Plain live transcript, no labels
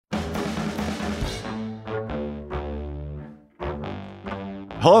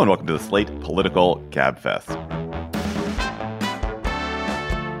Hello and welcome to the Slate Political Gabfest.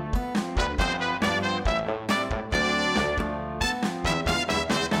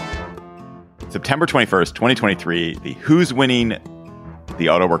 September 21st, 2023, the Who's Winning the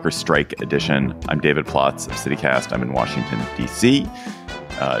Autoworkers Strike edition. I'm David Plotz of CityCast. I'm in Washington, D.C.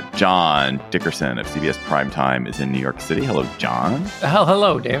 John Dickerson of CBS Primetime is in New York City. Hello, John.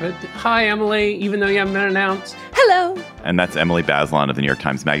 Hello, David. Hi, Emily, even though you haven't been announced. Hello. And that's Emily Bazelon of the New York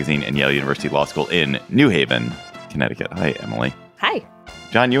Times Magazine and Yale University Law School in New Haven, Connecticut. Hi, Emily. Hi.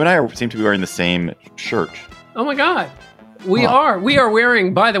 John, you and I seem to be wearing the same shirt. Oh, my God. We are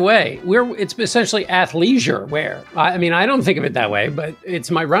wearing, by the way, it's essentially athleisure wear. I mean, I don't think of it that way, but it's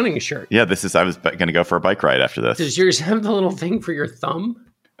my running shirt. Yeah, I was going to go for a bike ride after this. Does yours have the little thing for your thumb?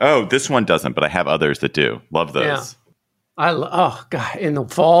 Oh, this one doesn't, but I have others that do. Love those. Yeah. Oh, God, in the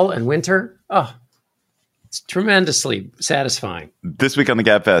fall and winter. Oh, it's tremendously satisfying. This week on the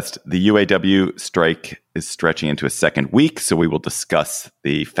Gabfest, the UAW strike is stretching into a second week, so we will discuss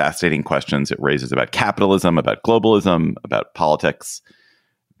the fascinating questions it raises about capitalism, about globalism, about politics.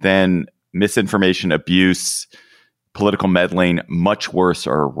 Then misinformation, abuse, political meddling, much worse,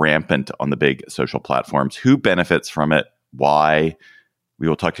 are rampant on the big social platforms. Who benefits from it? Why? We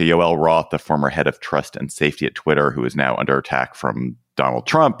will talk to Yoel Roth, the former head of trust and safety at Twitter, who is now under attack from Donald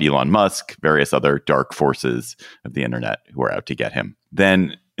Trump, Elon Musk, various other dark forces of the internet who are out to get him.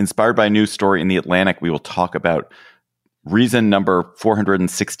 Then, inspired by a news story in The Atlantic, we will talk about reason number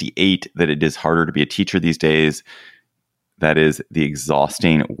 468 that it is harder to be a teacher these days. That is the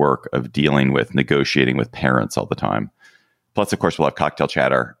exhausting work of dealing with, negotiating with parents all the time. Plus, of course, we'll have cocktail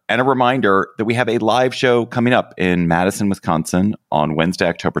chatter. And a reminder that we have a live show coming up in Madison, Wisconsin on Wednesday,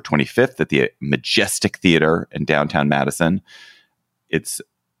 October 25th at the Majestic Theater in downtown Madison. It's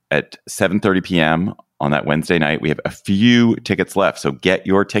at 7:30 p.m. on that Wednesday night. We have a few tickets left, so get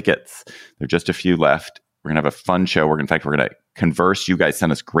your tickets. There are just a few left. We're going to have a fun show. We're going to converse. You guys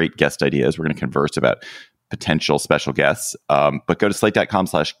sent us great guest ideas. We're going to converse about potential special guests. But go to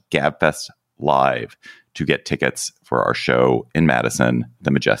slate.com/Gabfest Live to get tickets for our show in Madison,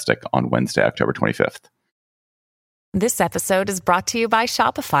 the Majestic, on Wednesday, October 25th. This episode is brought to you by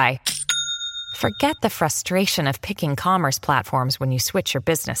Shopify. Forget the frustration of picking commerce platforms when you switch your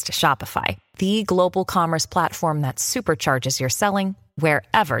business to Shopify, the global commerce platform that supercharges your selling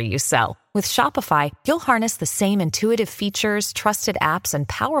wherever you sell. With Shopify, you'll harness the same intuitive features, trusted apps, and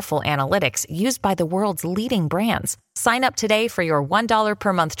powerful analytics used by the world's leading brands. Sign up today for your $1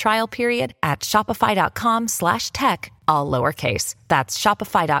 per month trial period at shopify.com/tech, all lowercase. That's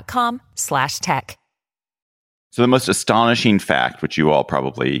shopify.com/tech. So the most astonishing fact, which you all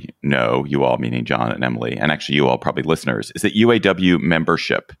probably know, you all meaning John and Emily, and actually you all probably listeners, is that UAW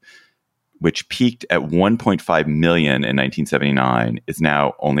membership, which peaked at 1.5 million in 1979, is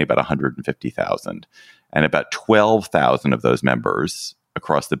now only about 150,000. And about 12,000 of those members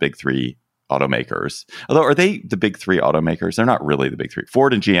across the big three automakers. Although, are they the big three automakers? They're not really the big three.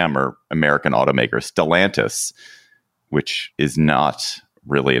 Ford and GM are American automakers. Stellantis, which is not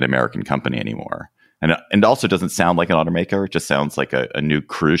really an American company anymore. And also doesn't sound like an automaker. It just sounds like a new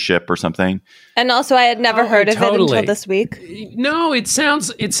cruise ship or something. And also, I had never heard of it until this week. No, it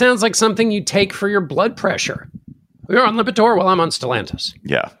sounds like something you take for your blood pressure. You're on Lipitor while I'm on Stellantis.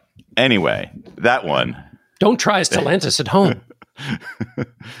 Yeah. Anyway, that one. Don't try Stellantis at home.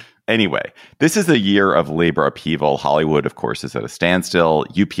 Anyway, this is a year of labor upheaval. Hollywood, of course, is at a standstill.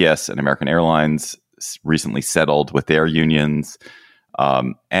 UPS and American Airlines recently settled with their unions.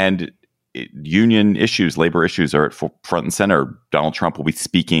 And union issues, labor issues are at front and center. Donald Trump will be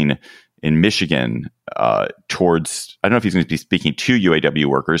speaking in Michigan towards, I don't know if he's going to be speaking to UAW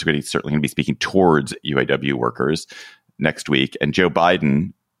workers, but he's certainly going to be speaking towards UAW workers next week. And Joe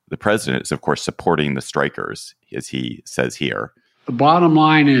Biden, the president, is, of course, supporting the strikers, as he says here. The bottom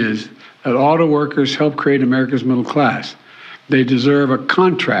line is that auto workers help create America's middle class. They deserve a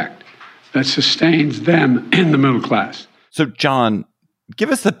contract that sustains them in the middle class. So, John, give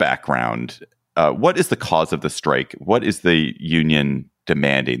us the background. What is the cause of the strike? What is the union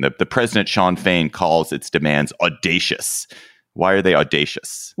demanding? The president, Sean Fain, calls its demands audacious. Why are they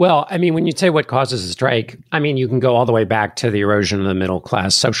audacious? Well, I mean, when you say what causes a strike, I mean, you can go all the way back to the erosion of the middle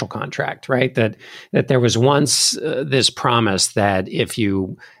class social contract, right? That there was once this promise that if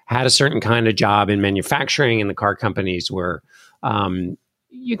you had a certain kind of job in manufacturing and the car companies were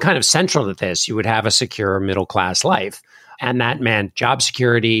you kind of central to this, you would have a secure middle class life. And that meant job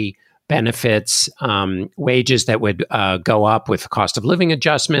security, benefits, wages that would go up with cost of living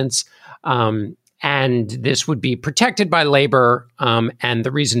adjustments. And this would be protected by labor. And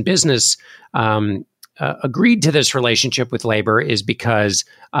the reason business agreed to this relationship with labor is because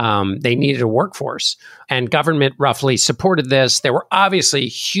they needed a workforce, and government roughly supported this. There were obviously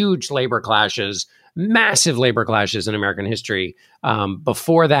huge labor clashes, massive labor clashes in American history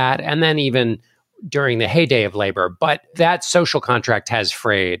before that, and then even during the heyday of labor. But that social contract has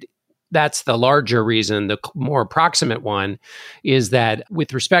frayed. That's the larger reason. The more approximate one is that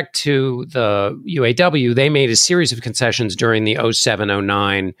with respect to the UAW, they made a series of concessions during the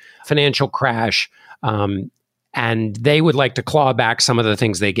 07-09 financial crash, and they would like to claw back some of the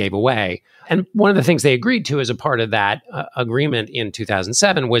things they gave away. And one of the things they agreed to as a part of that agreement in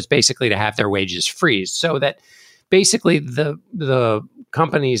 2007 was basically to have their wages freeze, so that basically the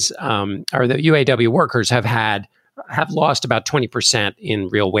companies or the UAW workers have lost about 20% in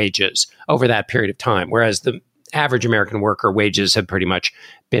real wages over that period of time, whereas the average American worker wages have pretty much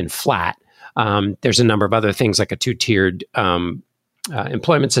been flat. There's a number of other things like a two-tiered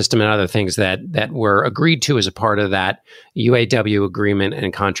employment system and other things that were agreed to as a part of that UAW agreement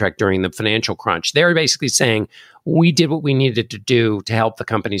and contract during the financial crunch. They're basically saying, we did what we needed to do to help the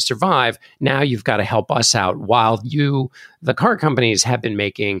companies survive. Now you've got to help us out while the car companies, have been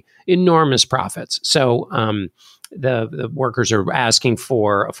making enormous profits. So the workers are asking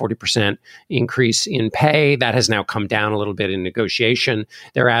for a 40% increase in pay. That has now come down a little bit in negotiation.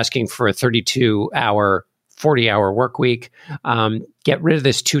 They're asking for a 32-hour 40-hour work week, get rid of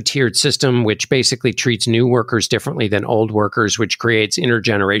this two-tiered system, which basically treats new workers differently than old workers, which creates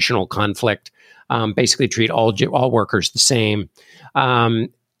intergenerational conflict, basically treat all workers the same,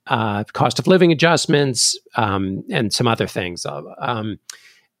 cost of living adjustments, and some other things.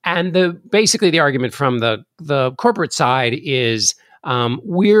 And basically the argument from the corporate side is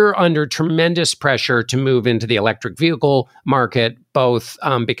we're under tremendous pressure to move into the electric vehicle market, both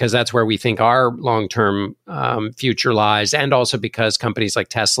because that's where we think our long-term future lies, and also because companies like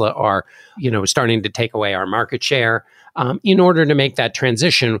Tesla are, starting to take away our market share. In order to make that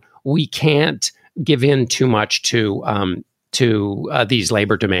transition, we can't give in too much to these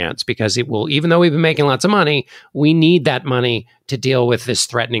labor demands, because it will, even though we've been making lots of money, we need that money to deal with this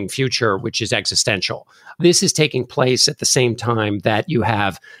threatening future, which is existential. This is taking place at the same time that you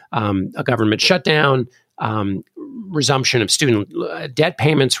have a government shutdown, resumption of student debt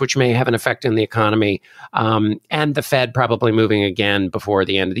payments, which may have an effect on the economy, and the Fed probably moving again before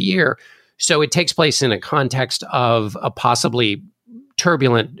the end of the year. So it takes place in a context of a possibly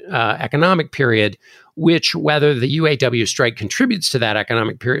turbulent economic period, which, whether the UAW strike contributes to that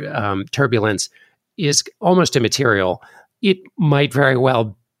economic turbulence, is almost immaterial. It might very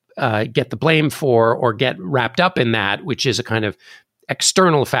well get the blame for or get wrapped up in that, which is a kind of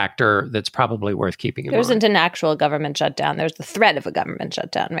external factor that's probably worth keeping in mind. There isn't an actual government shutdown. There's the threat of a government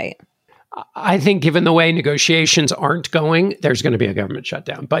shutdown, right? I think given the way negotiations aren't going, there's going to be a government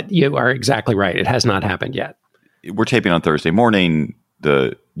shutdown. But you are exactly right. It has not happened yet. We're taping on Thursday morning.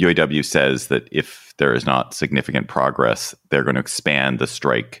 The UAW says that if there is not significant progress, they're going to expand the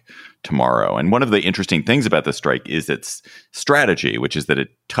strike tomorrow. And one of the interesting things about the strike is its strategy, which is that it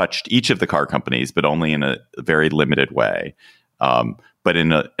touched each of the car companies, but only in a very limited way, but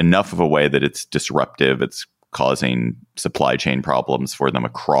in enough of a way that it's disruptive. It's causing supply chain problems for them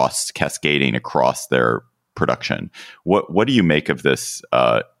cascading across their production. What do you make of this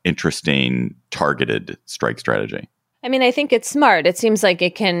interesting targeted strike strategy? I mean, I think it's smart. It seems like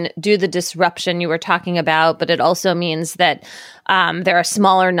it can do the disruption you were talking about, but it also means that there are a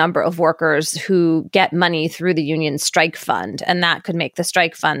smaller number of workers who get money through the union strike fund, and that could make the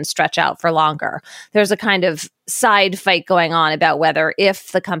strike fund stretch out for longer. There's a kind of side fight going on about whether,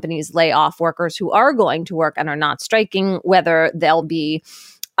 if the companies lay off workers who are going to work and are not striking, whether they'll be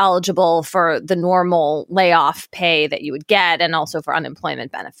eligible for the normal layoff pay that you would get, and also for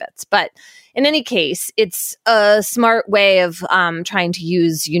unemployment benefits. But in any case, it's a smart way of trying to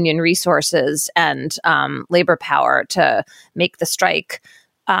use union resources and labor power to make the strike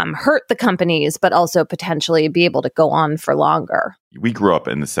hurt the companies, but also potentially be able to go on for longer. We grew up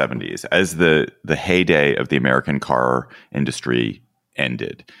in the 70s as the heyday of the American car industry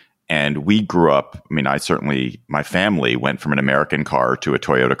ended. And we grew up, my family went from an American car to a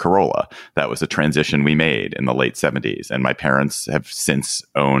Toyota Corolla. That was a transition we made in the late 70s. And my parents have since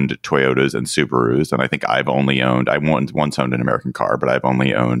owned Toyotas and Subarus. And I think I once owned an American car, but I've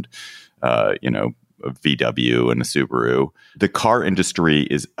only owned, a VW and a Subaru. The car industry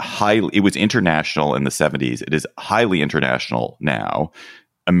it was international in the 70s. It is highly international now.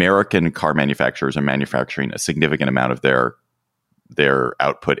 American car manufacturers are manufacturing a significant amount of their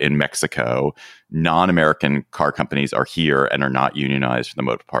output in Mexico. Non-American car companies are here and are not unionized for the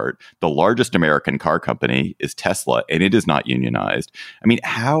most part. The largest American car company is Tesla, and it is not unionized. I mean,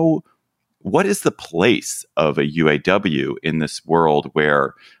 how what is the place of a UAW in this world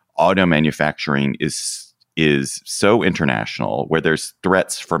where auto manufacturing is so international, where there's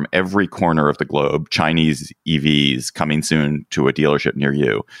threats from every corner of the globe, Chinese EVs coming soon to a dealership near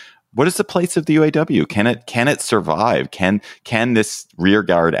you? What is the place of the UAW? Can it survive? Can this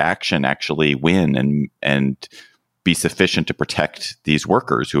rearguard action actually win and be sufficient to protect these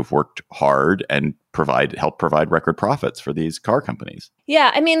workers who have worked hard and help provide record profits for these car companies? Yeah,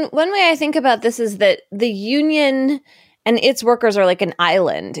 I mean, one way I think about this is that the union and its workers are like an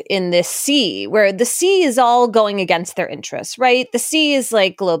island in this sea, where the sea is all going against their interests, right? The sea is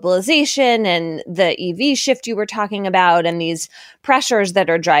like globalization and the EV shift you were talking about and these pressures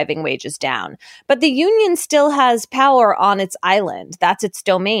that are driving wages down. But the union still has power on its island. That's its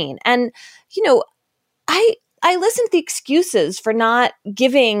domain. And, I listen to the excuses for not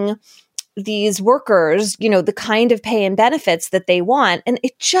giving these workers, the kind of pay and benefits that they want. And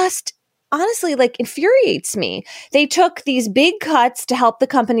it just honestly infuriates me. They took these big cuts to help the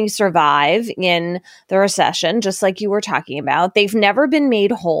company survive in the recession, just like you were talking about. They've never been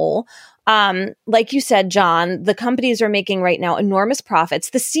made whole. Like you said, John, the companies are making right now enormous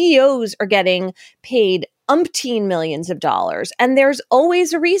profits. The CEOs are getting paid umpteen millions of dollars. And there's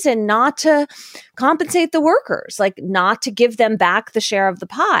always a reason not to compensate the workers, not to give them back the share of the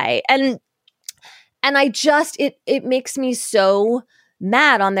pie. And I just, it makes me so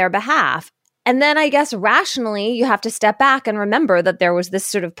mad on their behalf. And then I guess rationally, you have to step back and remember that there was this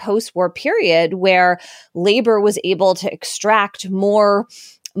sort of post-war period where labor was able to extract more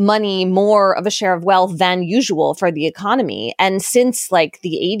money, more of a share of wealth than usual for the economy. And since the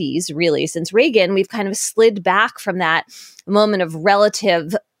 80s, really, since Reagan, we've kind of slid back from that moment of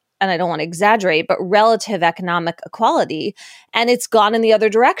relative, and I don't want to exaggerate, but relative economic equality. And it's gone in the other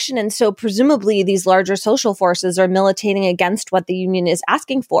direction. And so presumably these larger social forces are militating against what the union is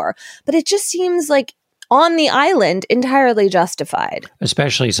asking for. But it just seems like on the island, entirely justified.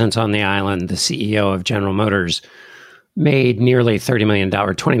 Especially since on the island, the CEO of General Motors made nearly $30 million,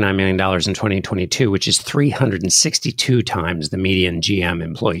 $29 million in 2022, which is 362 times the median GM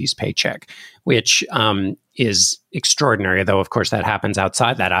employee's paycheck, which is extraordinary, though, of course, that happens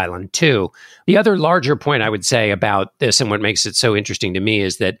outside that island, too. The other larger point I would say about this and what makes it so interesting to me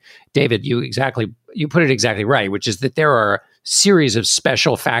is that, David, you put it exactly right, which is that there are a series of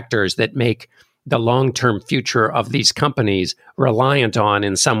special factors that make the long-term future of these companies reliant on,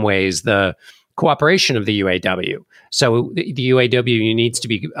 in some ways, the cooperation of the UAW. So the UAW needs to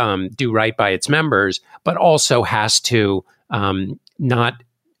be do right by its members, but also has to not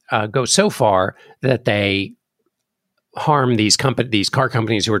go so far that they harm these car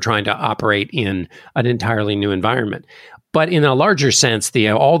companies who are trying to operate in an entirely new environment. But in a larger sense,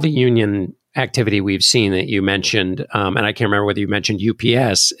 all the union activity we've seen that you mentioned, and I can't remember whether you mentioned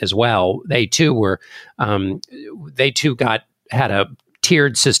UPS as well. They too had a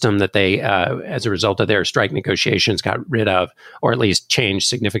tiered system that they, as a result of their strike negotiations, got rid of, or at least changed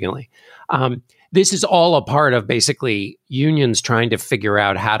significantly. This is all a part of basically unions trying to figure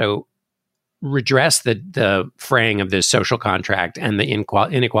out how to redress the fraying of this social contract and the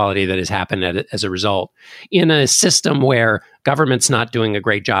inequality that has happened as a result. In a system where government's not doing a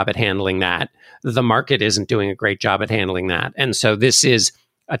great job at handling that, the market isn't doing a great job at handling that. And so this is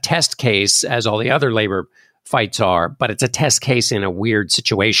a test case, as all the other labor fights are, but it's a test case in a weird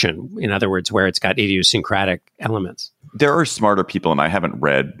situation. In other words, where it's got idiosyncratic elements. There are smarter people, and I haven't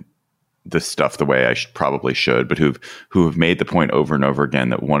read this stuff the way I probably should, but who have made the point over and over again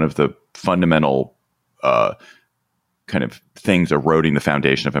that one of the fundamental kind of things eroding the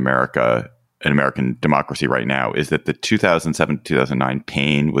foundation of America and American democracy right now is that the 2007-2009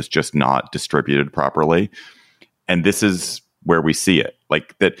 pain was just not distributed properly. And this is where we see it.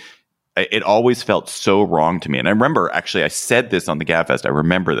 That it always felt so wrong to me. And I remember, actually, I said this on the GabFest. I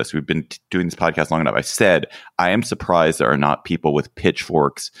remember this. We've been doing this podcast long enough. I said, I am surprised there are not people with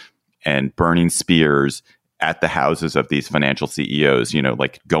pitchforks and burning spears at the houses of these financial CEOs,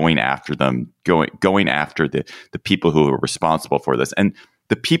 going after them, going after the people who are responsible for this. And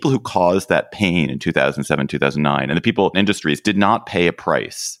the people who caused that pain in 2007, 2009, and the people in industries did not pay a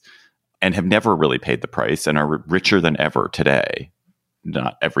price and have never really paid the price and are richer than ever today.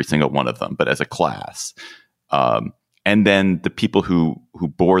 Not every single one of them, but as a class. And then the people who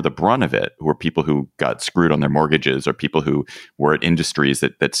bore the brunt of it, who were people who got screwed on their mortgages or people who were at industries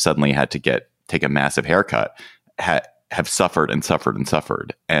that suddenly had to take a massive haircut, have suffered and suffered and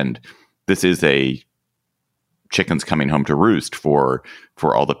suffered. And this is a chickens coming home to roost for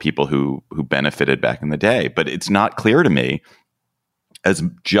all the people who benefited back in the day. But it's not clear to me, as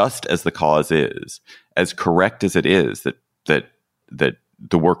just as the cause is, as correct as it is that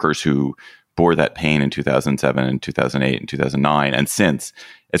the workers who bore that pain in 2007 and 2008 and 2009 and since,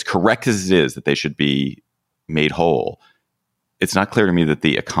 as correct as it is that they should be made whole, it's not clear to me that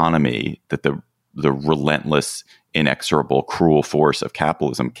the economy, that the relentless, inexorable, cruel force of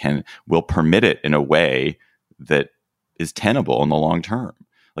capitalism will permit it in a way that is tenable in the long term.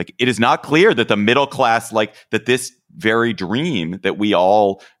 Like, it is not clear that the middle class, like that this very dream that we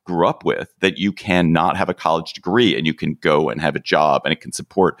all grew up with, that you cannot have a college degree and you can go and have a job and it can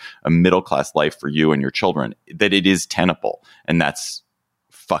support a middle class life for you and your children, that it is tenable. And that's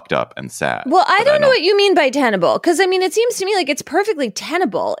fucked up and sad. Well, I don't know what you mean by tenable, because I mean, it seems to me like it's perfectly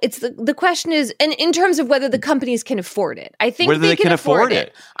tenable. It's the question is, and in terms of whether the companies can afford it. I think whether they can afford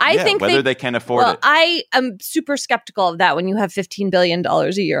it. I think whether they can afford it. I am super skeptical of that when you have $15 billion a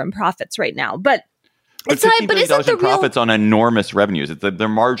year in profits right now. But it's $15 billion in profits on enormous revenues. Their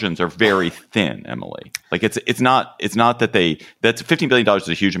margins are very thin, Emily. Like it's not that that's $15 billion is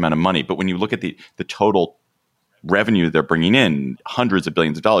a huge amount of money, but when you look at the total revenue they're bringing in, hundreds of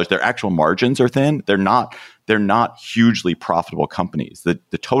billions of dollars, their actual margins are thin. They're not hugely profitable companies.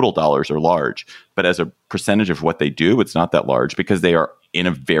 The total dollars are large, but as a percentage of what they do, it's not that large because they are in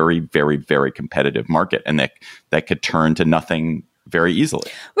a very, very, very competitive market, and that could turn to nothing very easily.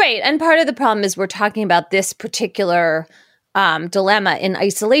 Right. And part of the problem is we're talking about this particular dilemma in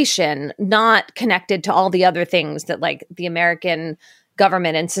isolation, not connected to all the other things that like the American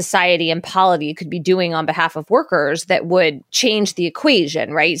government and society and polity could be doing on behalf of workers that would change the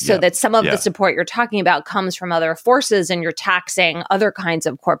equation, right? So that some of the support you're talking about comes from other forces, and you're taxing other kinds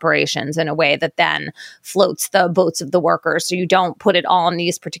of corporations in a way that then floats the boats of the workers. So you don't put it all on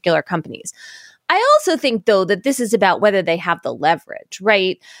these particular companies. I also think, though, that this is about whether they have the leverage,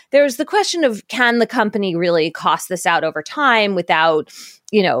 right? There's the question of, can the company really cost this out over time without,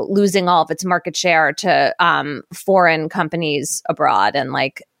 losing all of its market share to foreign companies abroad and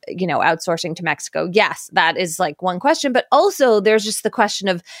outsourcing to Mexico? Yes, that is like one question. But also there's just the question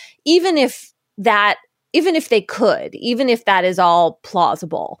of even if they could, even if that is all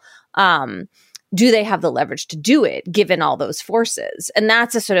plausible, do they have the leverage to do it given all those forces? And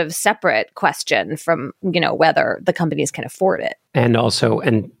that's a sort of separate question from, whether the companies can afford it. And also,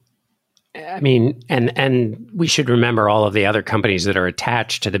 and we should remember all of the other companies that are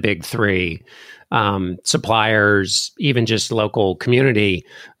attached to the big three, suppliers, even just local community,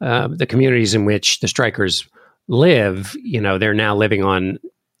 the communities in which the strikers live, they're now living on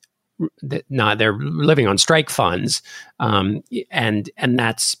they're living on strike funds. And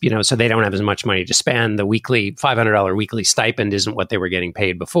that's, so they don't have as much money to spend. The weekly $500 weekly stipend isn't what they were getting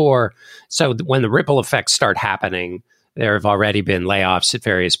paid before. So when the ripple effects start happening, there have already been layoffs at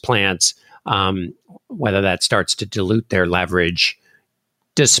various plants, whether that starts to dilute their leverage,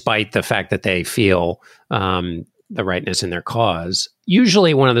 despite the fact that they feel the rightness in their cause.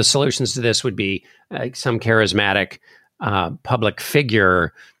 Usually one of the solutions to this would be some charismatic public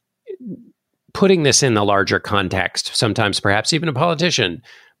figure putting this in the larger context, sometimes perhaps even a politician.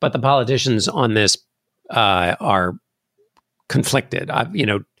 But the politicians on this are conflicted.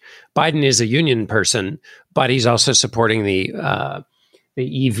 Biden is a union person, but he's also supporting the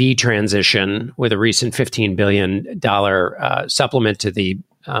EV transition with a recent $15 billion supplement to the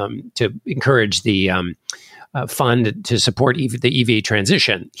to encourage the fund to support the EV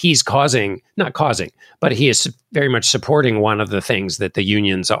transition. He's not causing, but he is very much supporting one of the things that the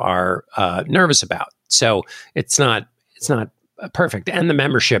unions are nervous about. So it's not perfect. And the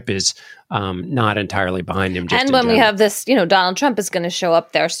membership is not entirely behind him. And when we have this, Donald Trump is going to show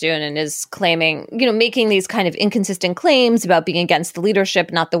up there soon and is claiming, making these kind of inconsistent claims about being against the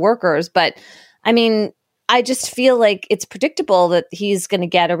leadership, not the workers. But I just feel like it's predictable that he's going to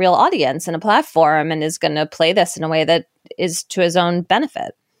get a real audience and a platform and is going to play this in a way that is to his own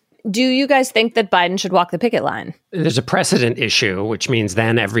benefit. Do you guys think that Biden should walk the picket line? There's a precedent issue, which means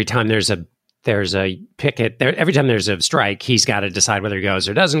then every time there's a picket, every time there's a strike, he's got to decide whether he goes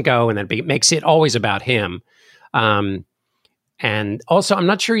or doesn't go, and then makes it always about him. And also, I'm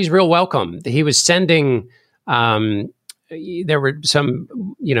not sure he's real welcome. He was sending... there were some,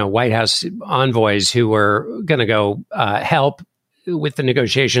 White House envoys who were going to go help with the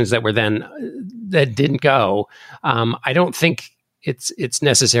negotiations that didn't go. I don't think it's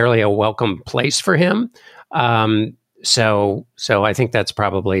necessarily a welcome place for him. So I think that's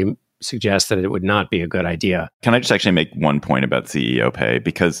probably suggests that it would not be a good idea. Can I just actually make one point about CEO pay?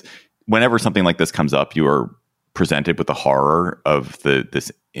 Because whenever something like this comes up, you are presented with the horror of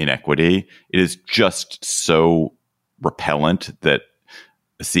this inequity. It is just so repellent that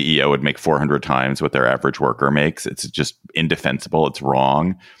a CEO would make 400 times what their average worker makes. It's just indefensible. It's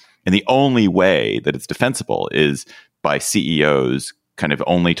wrong. And the only way that it's defensible is by CEOs kind of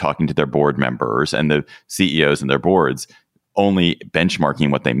only talking to their board members and the CEOs and their boards, only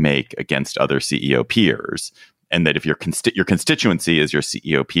benchmarking what they make against other CEO peers. And that if your constituency is your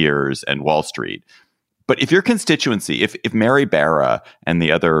CEO peers and Wall Street. But if your constituency, if Mary Barra and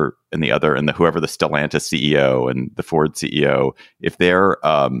whoever the Stellantis CEO and the Ford CEO, if they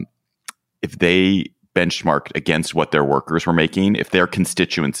benchmarked against what their workers were making, if their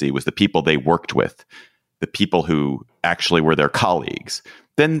constituency was the people they worked with, the people who actually were their colleagues,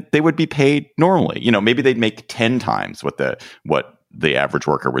 then they would be paid normally. Maybe they'd make 10 times what the average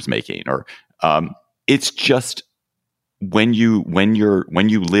worker was making. Or it's just when you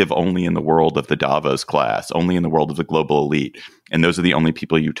live only in the world of the Davos class, only in the world of the global elite, and those are the only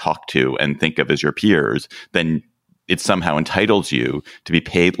people you talk to and think of as your peers, then it somehow entitles you to be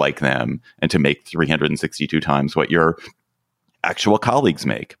paid like them and to make 362 times what your actual colleagues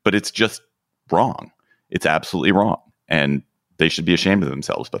make. But it's just wrong. It's absolutely wrong. And they should be ashamed of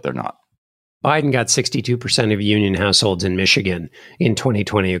themselves, but they're not. Biden got 62% of union households in Michigan in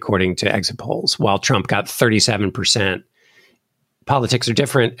 2020, according to exit polls, while Trump got 37%. Politics are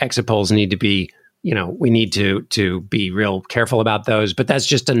different. Exit polls need to be, we need to be real careful about those. But that's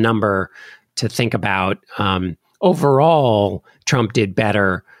just a number to think about. Overall, Trump did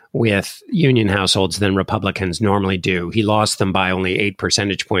better with union households than Republicans normally do. He lost them by only 8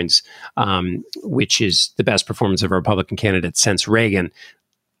 percentage points, which is the best performance of a Republican candidate since Reagan.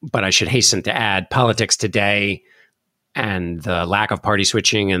 But I should hasten to add, politics today and the lack of party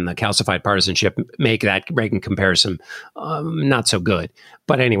switching and the calcified partisanship make that Reagan comparison not so good.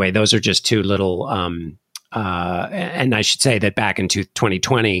 But anyway, those are just two little, and I should say that back in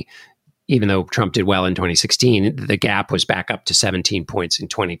 2020, even though Trump did well in 2016, the gap was back up to 17 points in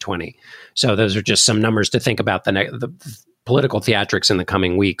 2020. So those are just some numbers to think about the political theatrics in the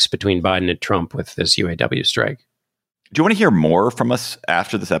coming weeks between Biden and Trump with this UAW strike. Do you want to hear more from us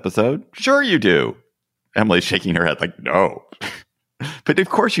after this episode? Sure you do. Emily's shaking her head like, no. But of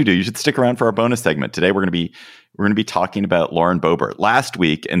course you do. You should stick around for our bonus segment. Today we're going to be talking about Lauren Boebert. Last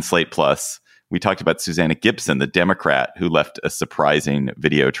week in Slate Plus, we talked about Susanna Gibson, the Democrat who left a surprising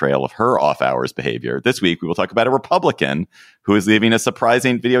video trail of her off-hours behavior. This week we will talk about a Republican who is leaving a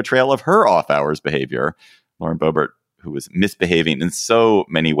surprising video trail of her off-hours behavior. Lauren Boebert, who was misbehaving in so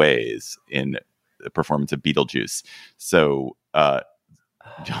many ways in the performance of Beetlejuice. So,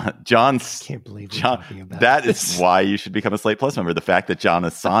 John, can't believe John, that is why you should become a Slate Plus member. The fact that John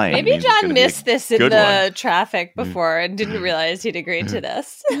is signed. Maybe John missed this in the traffic Mm. before and didn't realize he'd agreed to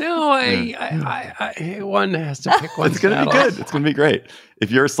this. No, I one has to pick one. It's going to be good. It's going to be great.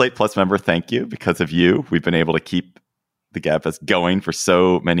 If you're a Slate Plus member, thank you. Because of you, we've been able to keep the GabFest going for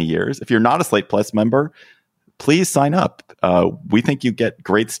so many years. If you're not a Slate Plus member, please sign up. We think you get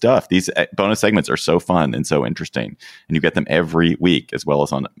great stuff. These bonus segments are so fun and so interesting. And you get them every week, as well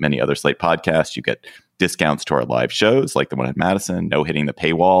as on many other Slate podcasts. You get discounts to our live shows, like the one at Madison, no hitting the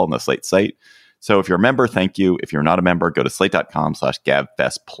paywall on the Slate site. So if you're a member, thank you. If you're not a member, go to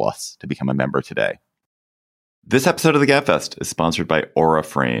slate.com/GabFestPlus to become a member today. This episode of the GabFest is sponsored by Aura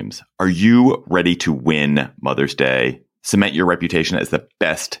Frames. Are you ready to win Mother's Day? Cement your reputation as the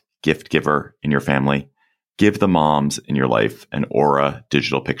best gift giver in your family? Give the moms in your life an Aura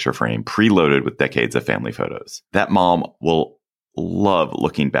digital picture frame preloaded with decades of family photos. That mom will love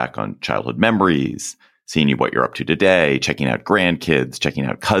looking back on childhood memories, seeing what you're up to today, checking out grandkids, checking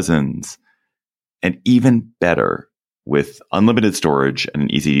out cousins. And even better, with unlimited storage and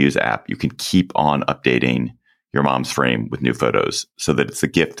an easy-to-use app, you can keep on updating your mom's frame with new photos so that it's a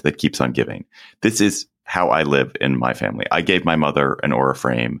gift that keeps on giving. This is how I live in my family. I gave my mother an Aura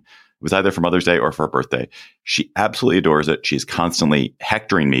frame. It was either for Mother's Day or for her birthday. She absolutely adores it. She's constantly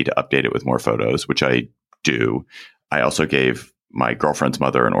hectoring me to update it with more photos, which I do. I also gave my girlfriend's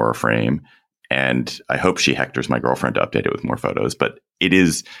mother an Aura frame, and I hope she hectors my girlfriend to update it with more photos. But it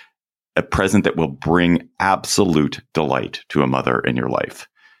is a present that will bring absolute delight to a mother in your life.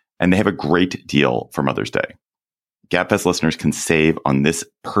 And they have a great deal for Mother's Day. GabFest listeners can save on this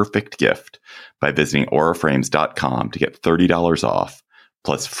perfect gift by visiting auraframes.com to get $30 off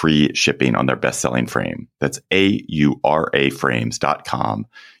plus free shipping on their best-selling frame. That's auraframes.com.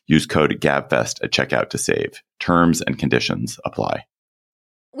 Use code GabFest at checkout to save. Terms and conditions apply.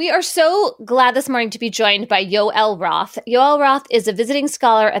 We are so glad this morning to be joined by Yoel Roth. Yoel Roth is a visiting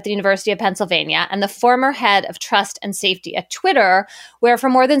scholar at the University of Pennsylvania and the former head of trust and safety at Twitter, where for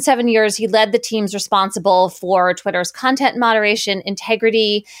more than 7 years, he led the teams responsible for Twitter's content moderation,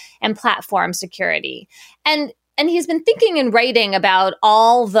 integrity, and platform security. And he's been thinking and writing about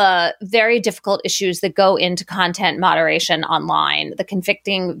all the very difficult issues that go into content moderation online, the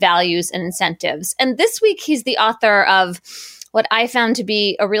conflicting values and incentives. And this week, he's the author of what I found to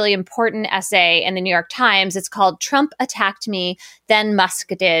be a really important essay in the New York Times. It's called "Trump Attacked Me, Then Musk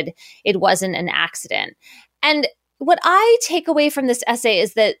Did. It Wasn't an Accident." And what I take away from this essay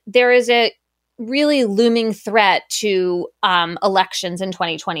is that there is a really looming threat to elections in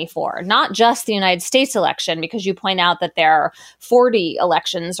 2024, not just the United States election, because you point out that there are 40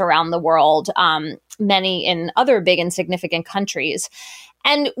 elections around the world, many in other big and significant countries.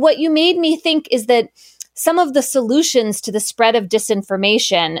 And what you made me think is that some of the solutions to the spread of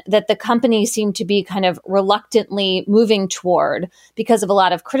disinformation that the companies seem to be kind of reluctantly moving toward because of a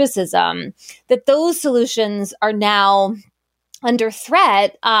lot of criticism, that those solutions are now under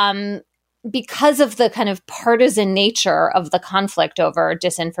threat because of the kind of partisan nature of the conflict over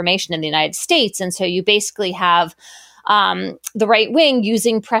disinformation in the United States. And so you basically have the right wing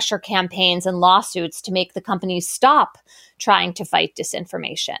using pressure campaigns and lawsuits to make the companies stop trying to fight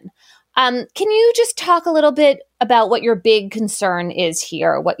disinformation. Can you just talk a little bit about what your big concern is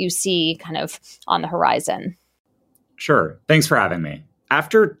here, what you see kind of on the horizon? Sure. Thanks for having me.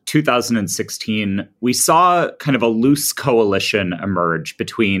 After 2016, we saw kind of a loose coalition emerge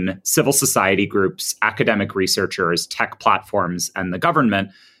between civil society groups, academic researchers, tech platforms, and the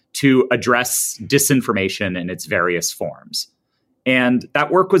government to address disinformation in its various forms. And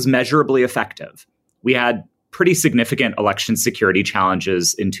that work was measurably effective. We had pretty significant election security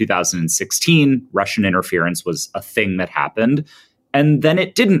challenges in 2016. Russian interference was a thing that happened. And then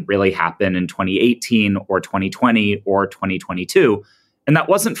it didn't really happen in 2018 or 2020 or 2022. And that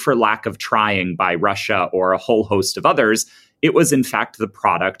wasn't for lack of trying by Russia or a whole host of others. It was, in fact, the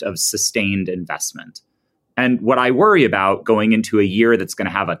product of sustained investment. And what I worry about going into a year that's going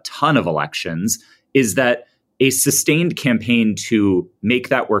to have a ton of elections is that a sustained campaign to make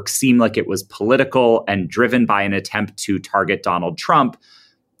that work seem like it was political and driven by an attempt to target Donald Trump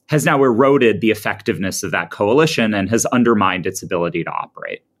has now eroded the effectiveness of that coalition and has undermined its ability to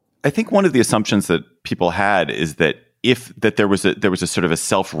operate. I think one of the assumptions that people had is that there was a sort of a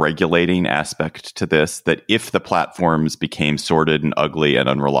self-regulating aspect to this, that if the platforms became sordid and ugly and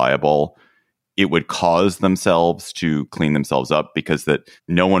unreliable, it would cause themselves to clean themselves up, because that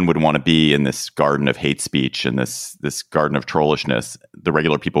no one would want to be in this garden of hate speech and this garden of trollishness. The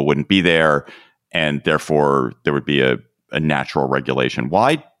regular people wouldn't be there, and therefore there would be a natural regulation.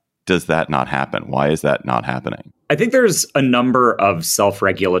 Why does that not happen? Why is that not happening? I think there's a number of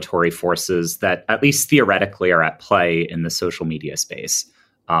self-regulatory forces that, at least theoretically, are at play in the social media space.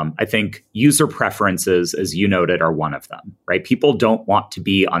 I think user preferences, as you noted, are one of them, right? People don't want to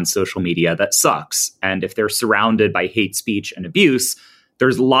be on social media that sucks. And if they're surrounded by hate speech and abuse,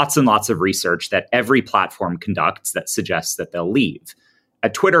 there's lots and lots of research that every platform conducts that suggests that they'll leave.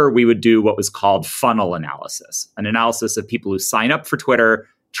 At Twitter, we would do what was called funnel analysis, an analysis of people who sign up for Twitter,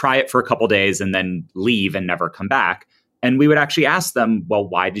 try it for a couple days, and then leave and never come back. And we would actually ask them, well,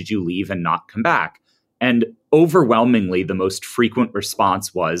 why did you leave and not come back? And overwhelmingly, the most frequent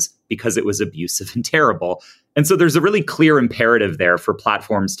response was because it was abusive and terrible. And so there's a really clear imperative there for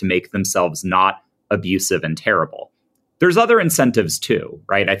platforms to make themselves not abusive and terrible. There's other incentives too,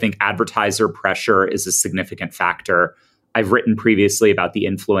 right? I think advertiser pressure is a significant factor. I've written previously about the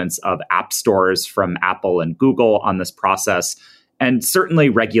influence of app stores from Apple and Google on this process. And certainly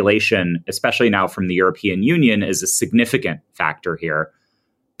regulation, especially now from the European Union, is a significant factor here.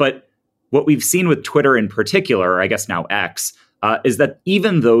 But what we've seen with Twitter in particular, or I guess now X, is that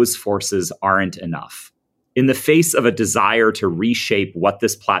even those forces aren't enough. In the face of a desire to reshape what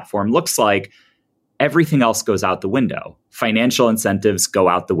this platform looks like, everything else goes out the window. Financial incentives go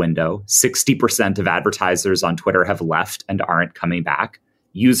out the window. 60% of advertisers on Twitter have left and aren't coming back.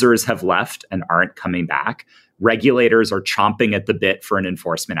 Users have left and aren't coming back. Regulators are chomping at the bit for an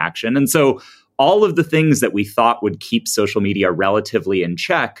enforcement action. And so all of the things that we thought would keep social media relatively in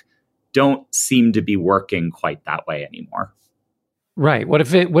check don't seem to be working quite that way anymore. Right. What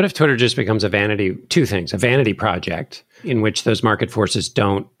if Twitter just becomes a vanity project in which those market forces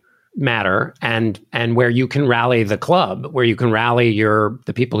don't matter, and where you can rally the club, where you can rally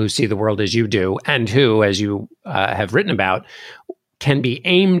the people who see the world as you do, and who, as you have written about, can be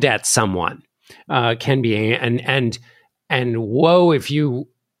aimed at someone, and woe if you,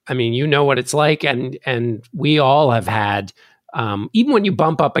 I mean, you know what it's like, and we all have had. Even when you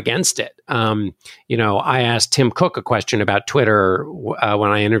bump up against it, I asked Tim Cook a question about Twitter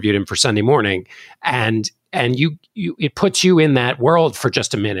when I interviewed him for Sunday Morning, and it puts you in that world for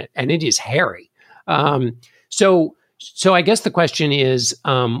just a minute, and it is hairy. So I guess the question is,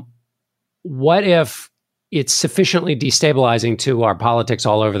 what if it's sufficiently destabilizing to our politics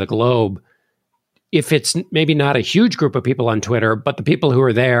all over the globe? If it's maybe not a huge group of people on Twitter, but the people who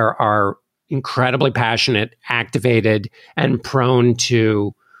are there are incredibly passionate, activated, and prone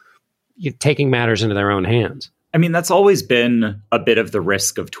to taking matters into their own hands. I mean, that's always been a bit of the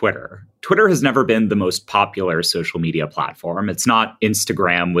risk of Twitter. Twitter has never been the most popular social media platform. It's not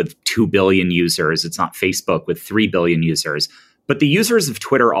Instagram with 2 billion users. It's not Facebook with 3 billion users. But the users of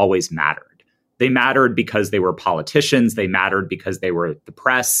Twitter always mattered. They mattered because they were politicians. They mattered because they were the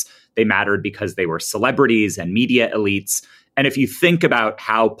press. They mattered because they were celebrities and media elites. And if you think about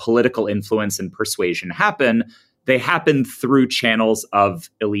how political influence and persuasion happen, they happen through channels of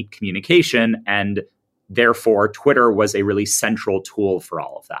elite communication, and therefore Twitter was a really central tool for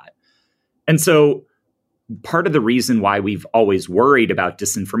all of that. And so part of the reason why we've always worried about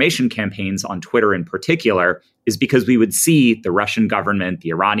disinformation campaigns on Twitter in particular is because we would see the Russian government, the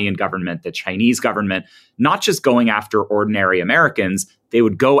Iranian government, the Chinese government, not just going after ordinary Americans, they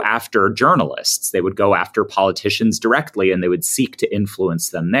would go after journalists, they would go after politicians directly, and they would seek to influence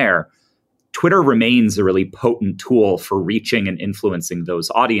them there. Twitter remains a really potent tool for reaching and influencing those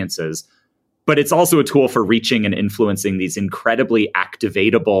audiences, but it's also a tool for reaching and influencing these incredibly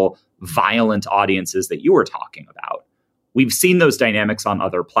activatable, violent audiences that you were talking about. We've seen those dynamics on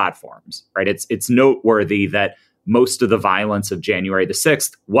other platforms, right? It's noteworthy that most of the violence of January the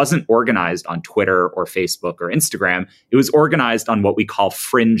 6th wasn't organized on Twitter or Facebook or Instagram. It was organized on what we call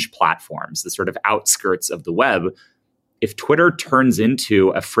fringe platforms, the sort of outskirts of the web. If Twitter turns into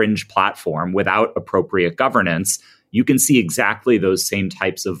a fringe platform without appropriate governance, you can see exactly those same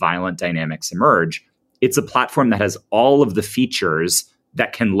types of violent dynamics emerge. It's a platform that has all of the features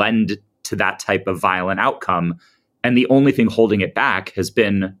that can lend to that type of violent outcome. And the only thing holding it back has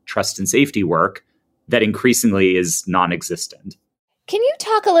been trust and safety work that increasingly is non-existent. Can you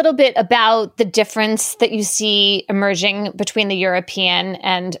talk a little bit about the difference that you see emerging between the European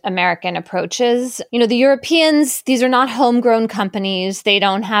and American approaches? You know, the Europeans, these are not homegrown companies. They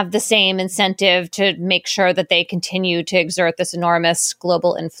don't have the same incentive to make sure that they continue to exert this enormous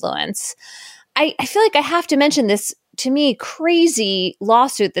global influence. I feel like I have to mention this, to me, crazy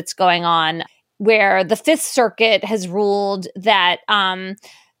lawsuit that's going on where the Fifth Circuit has ruled that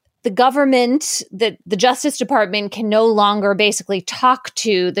the government, the Justice Department can no longer basically talk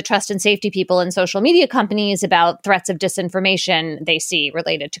to the trust and safety people in social media companies about threats of disinformation they see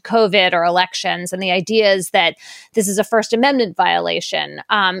related to COVID or elections. And the idea is that this is a First Amendment violation,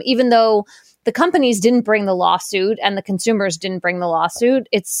 even though the companies didn't bring the lawsuit and the consumers didn't bring the lawsuit.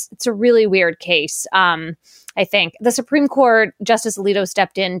 It's a really weird case. I think the Supreme Court, Justice Alito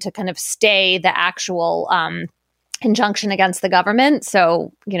stepped in to kind of stay the actual injunction against the government.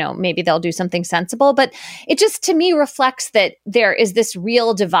 So, you know, maybe they'll do something sensible. But it just, to me, reflects that there is this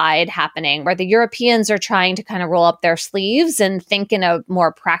real divide happening where the Europeans are trying to kind of roll up their sleeves and think in a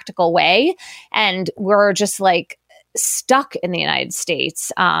more practical way. And we're just like stuck in the United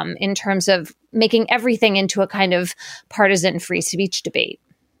States in terms of making everything into a kind of partisan free speech debate.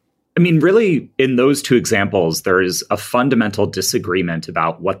 I mean, really, in those two examples, there is a fundamental disagreement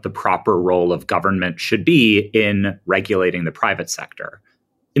about what the proper role of government should be in regulating the private sector.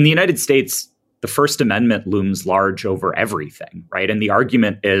 In the United States, the First Amendment looms large over everything, right? And the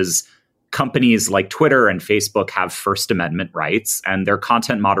argument is companies like Twitter and Facebook have First Amendment rights, and their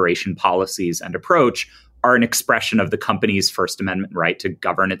content moderation policies and approach are an expression of the company's First Amendment right to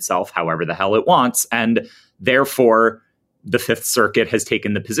govern itself however the hell it wants. And therefore, the Fifth Circuit has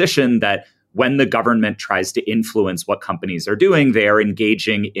taken the position that when the government tries to influence what companies are doing, they are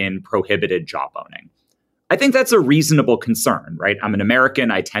engaging in prohibited jawboning. I think that's a reasonable concern, right? I'm an American.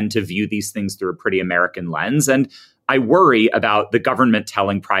 I tend to view these things through a pretty American lens, and I worry about the government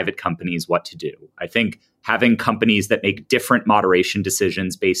telling private companies what to do. I think having companies that make different moderation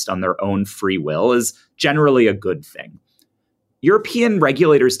decisions based on their own free will is generally a good thing. European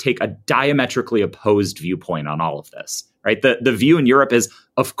regulators take a diametrically opposed viewpoint on all of this, right? The view in Europe is,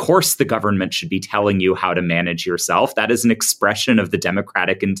 of course, the government should be telling you how to manage yourself. That is an expression of the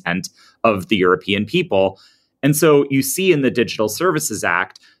democratic intent of the European people. And so you see in the Digital Services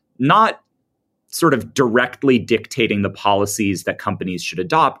Act, not sort of directly dictating the policies that companies should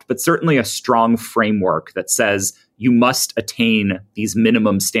adopt, but certainly a strong framework that says you must attain these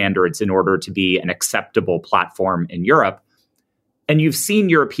minimum standards in order to be an acceptable platform in Europe. And you've seen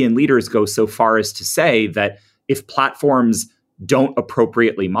European leaders go so far as to say that if platforms don't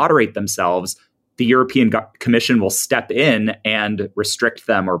appropriately moderate themselves, the European Commission will step in and restrict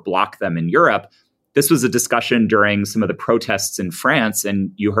them or block them in Europe. This was a discussion during some of the protests in France,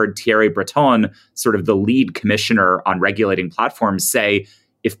 and you heard Thierry Breton, sort of the lead commissioner on regulating platforms, say,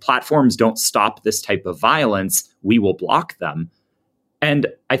 if platforms don't stop this type of violence, we will block them. And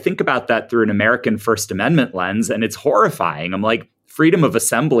I think about that through an American First Amendment lens, and it's horrifying. I'm like, freedom of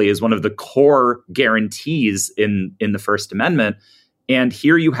assembly is one of the core guarantees in the First Amendment. And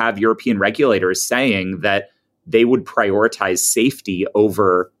here you have European regulators saying that they would prioritize safety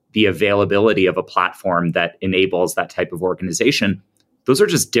over the availability of a platform that enables that type of organization. Those are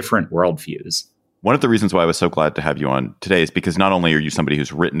just different worldviews. One of the reasons why I was so glad to have you on today is because not only are you somebody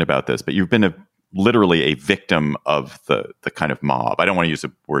who's written about this, but you've been literally a victim of the kind of mob. I don't want to use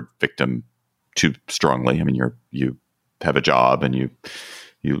the word victim too strongly. I mean, you have a job and you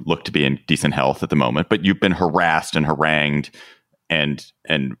look to be in decent health at the moment, but you've been harassed and harangued and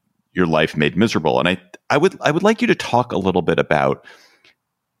your life made miserable. And I would like you to talk a little bit about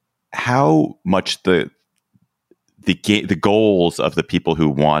how much the goals of the people who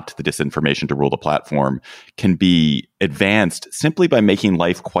want the disinformation to rule the platform can be advanced simply by making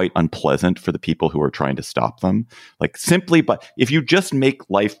life quite unpleasant for the people who are trying to stop them. Like if you just make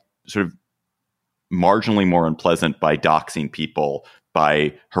life sort of marginally more unpleasant by doxing people,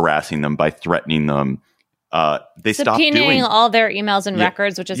 by harassing them, by threatening them, they stop doing all their emails and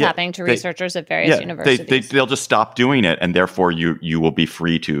records, which is happening to researchers at various universities. They'll just stop doing it, and therefore you will be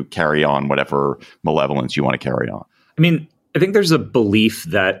free to carry on whatever malevolence you want to carry on. I mean, I think there's a belief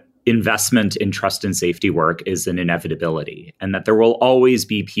that investment in trust and safety work is an inevitability, and that there will always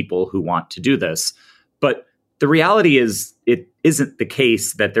be people who want to do this. But the reality is, it isn't the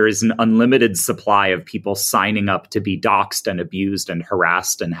case that there is an unlimited supply of people signing up to be doxxed and abused and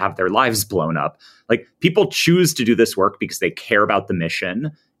harassed and have their lives blown up. Like, people choose to do this work because they care about the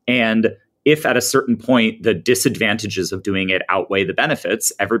mission. And if at a certain point the disadvantages of doing it outweigh the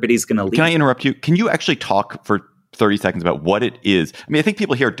benefits, everybody's going to leave. Can I interrupt you? Can you actually talk for 30 seconds about what it is? I mean, I think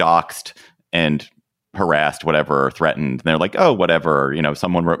people hear doxxed and harassed, whatever, or threatened, and they're like, oh, whatever,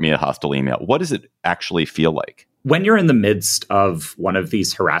 someone wrote me a hostile email. What does it actually feel like? When you're in the midst of one of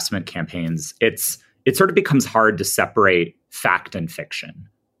these harassment campaigns, it sort of becomes hard to separate fact and fiction.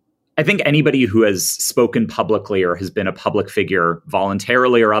 I think anybody who has spoken publicly or has been a public figure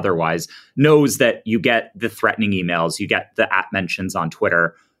voluntarily or otherwise knows that you get the threatening emails, you get the @ mentions on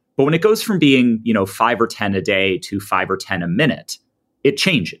Twitter. But when it goes from being, 5 or 10 a day to 5 or 10 a minute, it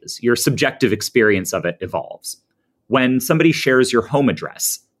changes. Your subjective experience of it evolves. When somebody shares your home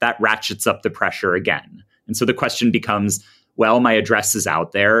address, that ratchets up the pressure again. And so the question becomes, well, my address is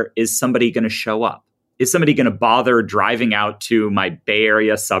out there. Is somebody going to show up? Is somebody going to bother driving out to my Bay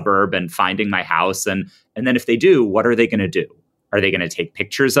Area suburb and finding my house? And then if they do, what are they going to do? Are they going to take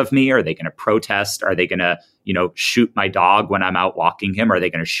pictures of me? Are they going to protest? Are they going to, shoot my dog when I'm out walking him? Are they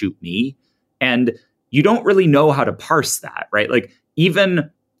going to shoot me? And you don't really know how to parse that, right? Like, even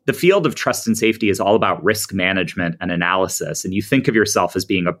the field of trust and safety is all about risk management and analysis. And you think of yourself as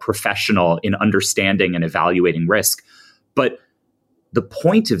being a professional in understanding and evaluating risk. But the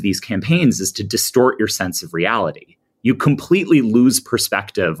point of these campaigns is to distort your sense of reality. You completely lose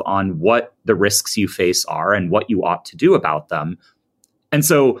perspective on what the risks you face are and what you ought to do about them. And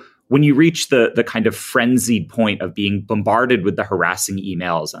so when you reach the kind of frenzied point of being bombarded with the harassing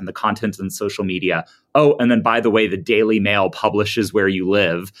emails and the content on social media, oh, and then by the way, the Daily Mail publishes where you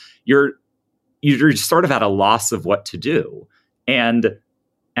live, you're sort of at a loss of what to do. And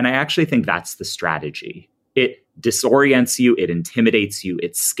I actually think that's the strategy. It disorients you, it intimidates you,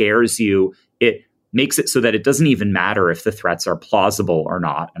 it scares you, it makes it so that it doesn't even matter if the threats are plausible or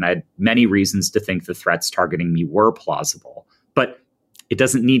not. And I had many reasons to think the threats targeting me were plausible, but it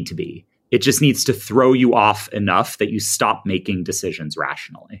doesn't need to be. It just needs to throw you off enough that you stop making decisions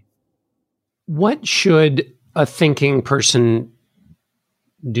rationally. What should a thinking person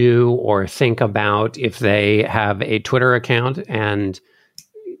do or think about if they have a Twitter account? And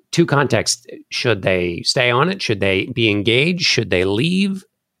two contexts: should they stay on it? Should they be engaged? Should they leave?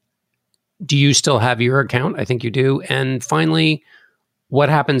 Do you still have your account? I think you do. And finally, what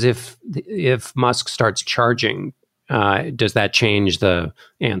happens if Musk starts charging? Does that change the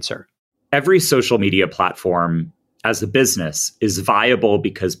answer? Every social media platform as a business is viable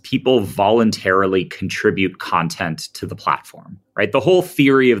because people voluntarily contribute content to the platform, right? The whole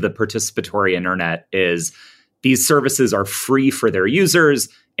theory of the participatory internet is these services are free for their users,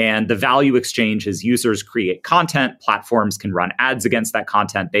 and the value exchange is users create content, platforms can run ads against that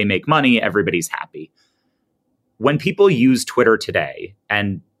content, they make money, everybody's happy. When people use Twitter today,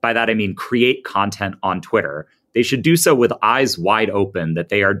 and by that I mean create content on Twitter, they should do so with eyes wide open that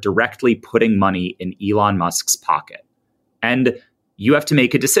they are directly putting money in Elon Musk's pocket. And you have to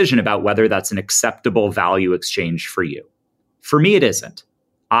make a decision about whether that's an acceptable value exchange for you. For me, it isn't.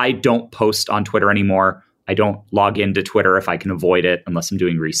 I don't post on Twitter anymore. I don't log into Twitter if I can avoid it unless I'm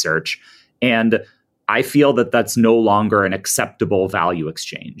doing research. And I feel that that's no longer an acceptable value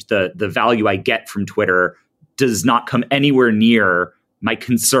exchange. The value I get from Twitter does not come anywhere near my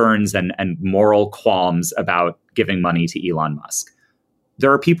concerns and moral qualms about giving money to Elon Musk.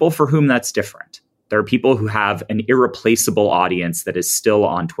 There are people for whom that's different. There are people who have an irreplaceable audience that is still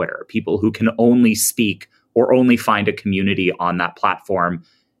on Twitter, people who can only speak or only find a community on that platform.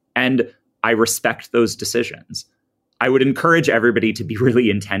 And I respect those decisions. I would encourage everybody to be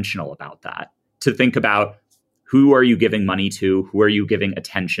really intentional about that, to think about who are you giving money to, who are you giving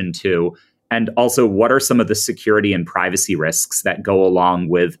attention to, and also what are some of the security and privacy risks that go along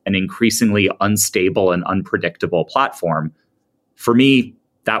with an increasingly unstable and unpredictable platform. For me,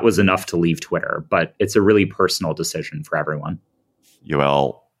 that was enough to leave Twitter, but it's a really personal decision for everyone.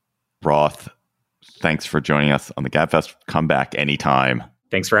 Yoel Roth, thanks for joining us on the GabFest. Come back anytime.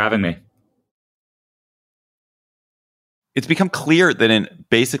 Thanks for having me. It's become clear that in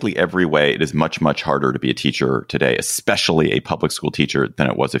basically every way, it is much, much harder to be a teacher today, especially a public school teacher, than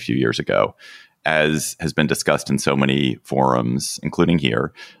it was a few years ago. As has been discussed in so many forums, including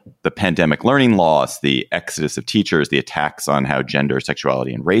here, the pandemic learning loss, the exodus of teachers, the attacks on how gender,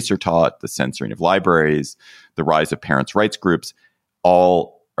 sexuality, and race are taught, the censoring of libraries, the rise of parents' rights groups,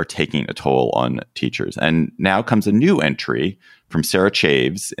 all are taking a toll on teachers. And now comes a new entry from Sarah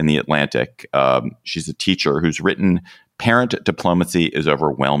Chaves in The Atlantic. She's a teacher who's written "Parent Diplomacy is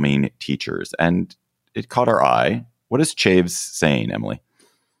Overwhelming Teachers." And it caught our eye. What is Chaves saying, Emily?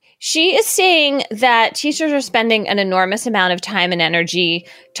 She is saying that teachers are spending an enormous amount of time and energy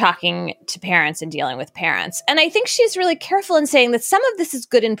talking to parents and dealing with parents. And I think she's really careful in saying that some of this is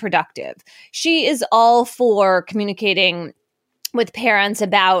good and productive. She is all for communicating with parents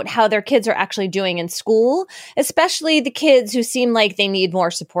about how their kids are actually doing in school, especially the kids who seem like they need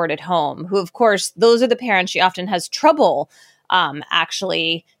more support at home, who, of course, those are the parents she often has trouble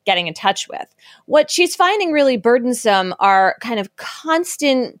actually getting in touch with. What she's finding really burdensome are kind of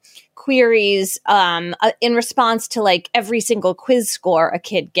constant queries in response to like every single quiz score a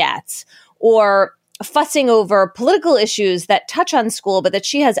kid gets, or fussing over political issues that touch on school, but that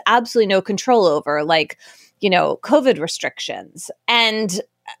she has absolutely no control over, like, you know, COVID restrictions and,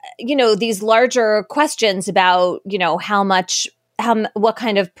 you know, these larger questions about, you know, what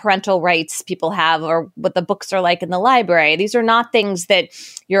kind of parental rights people have or what the books are like in the library. These are not things that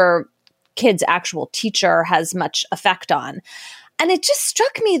your kid's actual teacher has much effect on. And it just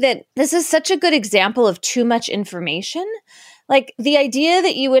struck me that this is such a good example of too much information. Like the idea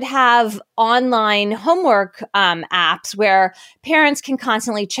that you would have online homework apps where parents can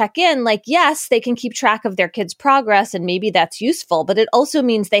constantly check in, like, yes, they can keep track of their kids' progress and maybe that's useful, but it also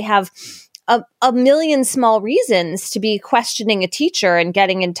means they have a million small reasons to be questioning a teacher and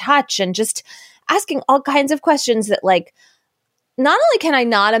getting in touch and just asking all kinds of questions that, like, not only can I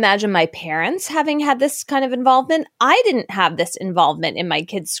not imagine my parents having had this kind of involvement, I didn't have this involvement in my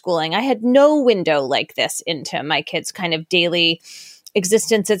kids' schooling. I had no window like this into my kids' kind of daily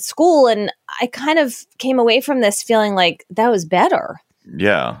existence at school. And I kind of came away from this feeling like that was better.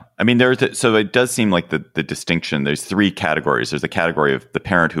 Yeah. I mean, so it does seem like the distinction, there's three categories. There's the category of the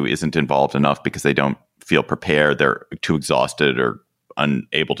parent who isn't involved enough because they don't feel prepared, they're too exhausted or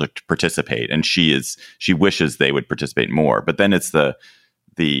unable to participate. And she wishes they would participate more. But then it's the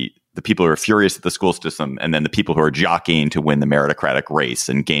people who are furious at the school system, and then the people who are jockeying to win the meritocratic race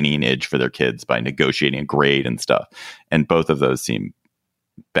and gaining an edge for their kids by negotiating a grade and stuff. And both of those seem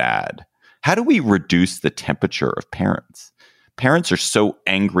bad. How do we reduce the temperature of parents? Parents are so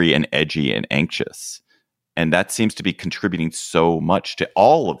angry and edgy and anxious, and that seems to be contributing so much to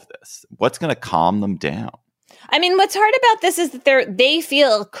all of this. What's going to calm them down? I mean, what's hard about this is that they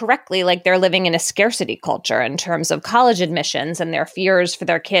feel correctly like they're living in a scarcity culture in terms of college admissions and their fears for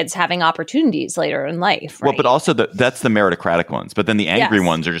their kids having opportunities later in life. Right? Well, but also that's the meritocratic ones. But then the angry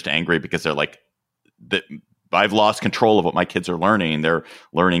ones are just angry because they're like, I've lost control of what my kids are learning. They're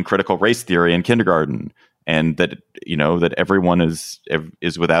learning critical race theory in kindergarten, and that, you know, that everyone is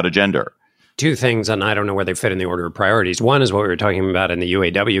without a gender. Two things, and I don't know where they fit in the order of priorities. One is what we were talking about in the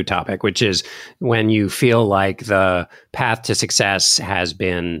UAW topic, which is when you feel like the path to success has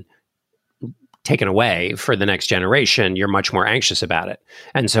been taken away for the next generation, you're much more anxious about it.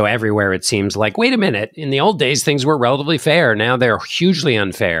 And so everywhere it seems like, wait a minute, in the old days, things were relatively fair. Now they're hugely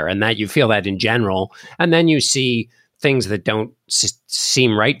unfair, and that you feel that in general. And then you see things that don't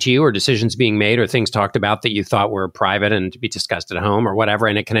seem right to you, or decisions being made, or things talked about that you thought were private and to be discussed at home or whatever.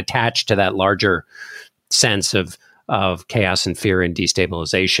 And it can attach to that larger sense of chaos and fear and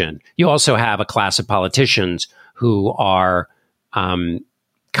destabilization. You also have a class of politicians who are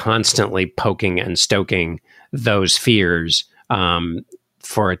constantly poking and stoking those fears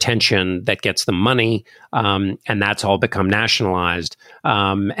for attention that gets them money, and that's all become nationalized,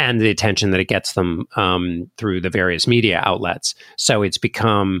 and the attention that it gets them through the various media outlets. So it's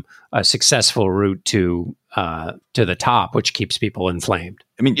become a successful route to the top, which keeps people inflamed.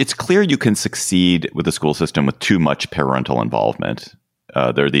 I mean, it's clear you can succeed with the school system with too much parental involvement.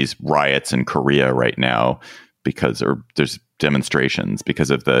 There are these riots in Korea right now there's demonstrations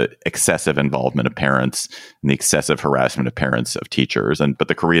because of the excessive involvement of parents and the excessive harassment of parents of teachers. But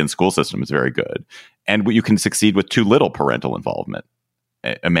the Korean school system is very good. And you can succeed with too little parental involvement.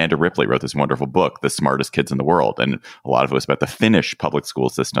 Amanda Ripley wrote this wonderful book, The Smartest Kids in the World. And a lot of it was about the Finnish public school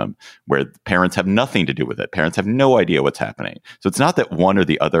system, where parents have nothing to do with it. Parents have no idea what's happening. So it's not that one or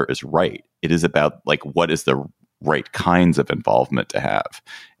the other is right. It is about what is the right kinds of involvement to have.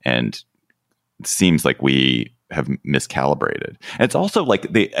 And it seems like we have miscalibrated. And it's also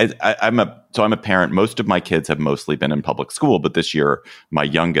I'm a parent. Most of my kids have mostly been in public school, but this year, my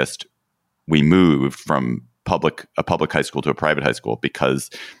youngest, we moved from a public high school to a private high school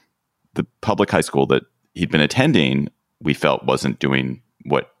because the public high school that he'd been attending, we felt wasn't doing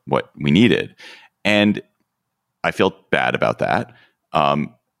what we needed. And I felt bad about that.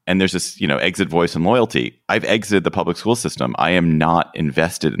 And there's this, exit, voice, and loyalty. I've exited the public school system. I am not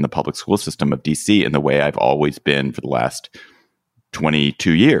invested in the public school system of DC in the way I've always been for the last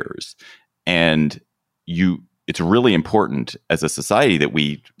 22 years. And it's really important as a society that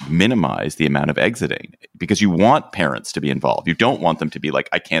we minimize the amount of exiting, because you want parents to be involved. You don't want them to be like,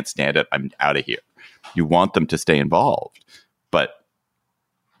 I can't stand it, I'm out of here. You want them to stay involved. But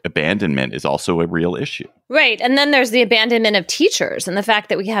abandonment is also a real issue. Right. And then there's the abandonment of teachers and the fact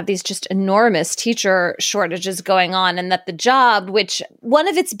that we have these just enormous teacher shortages going on, and that the job, which one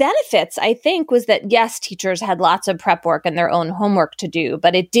of its benefits, I think, was that, yes, teachers had lots of prep work and their own homework to do,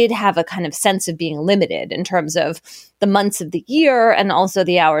 but it did have a kind of sense of being limited in terms of the months of the year and also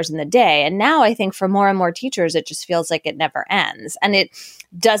the hours in the day. And now I think for more and more teachers, it just feels like it never ends. And it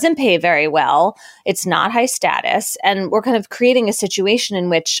doesn't pay very well. It's not high status. And we're kind of creating a situation in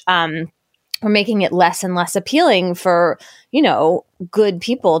which we're making it less and less appealing for, good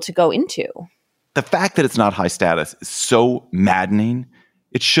people to go into. The fact that it's not high status is so maddening.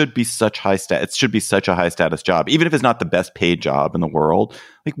 It should be such high status. It should be such a high status job, even if it's not the best paid job in the world.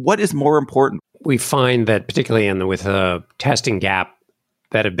 What is more important? We find that particularly with a testing gap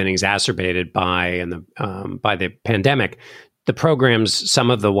that have been exacerbated by the pandemic, the programs, some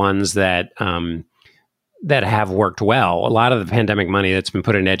of the ones that have worked well. A lot of the pandemic money that's been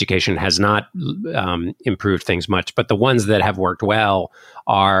put into education has not improved things much, but the ones that have worked well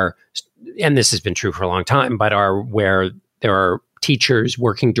are, and this has been true for a long time, but are where there are teachers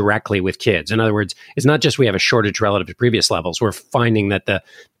working directly with kids. In other words, it's not just we have a shortage relative to previous levels. We're finding that the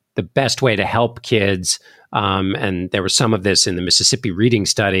best way to help kids, and there was some of this in the Mississippi reading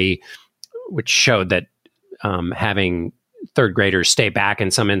study, which showed that having third graders stay back in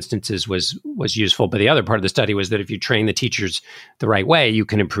some instances was useful. But the other part of the study was that if you train the teachers the right way, you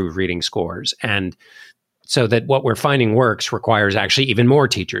can improve reading scores. And so that what we're finding works requires actually even more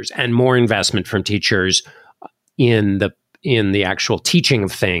teachers and more investment from teachers in the actual teaching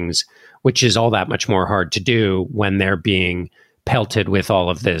of things, which is all that much more hard to do when they're being pelted with all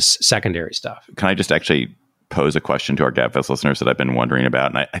of this secondary stuff. Can I just actually pose a question to our GabFest listeners that I've been wondering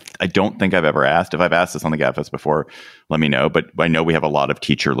about? And I don't think I've ever asked. If I've asked this on the GabFest before, let me know. But I know we have a lot of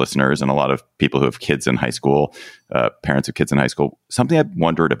teacher listeners and a lot of people who have kids in high school, parents of kids in high school. Something I've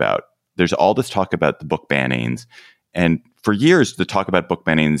wondered about, there's all this talk about the book bannings. And for years, the talk about book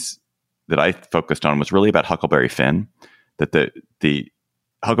bannings that I focused on was really about Huckleberry Finn. That the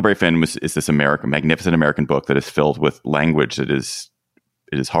Huckleberry Finn is this magnificent American book that is filled with language that is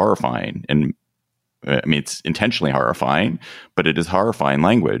horrifying. And I mean, it's intentionally horrifying, but it is horrifying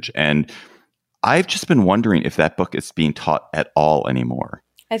language. And I've just been wondering if that book is being taught at all anymore.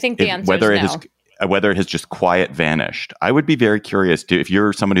 I think the answer is no. Whether it has just quiet vanished. I would be very curious if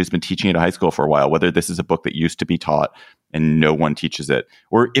you're someone who's been teaching at a high school for a while, whether this is a book that used to be taught and no one teaches it,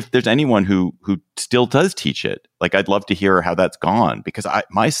 or if there's anyone who still does teach it. I'd love to hear how that's gone, because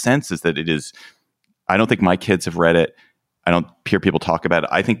my sense is that it is. I don't think my kids have read it. I don't hear people talk about it.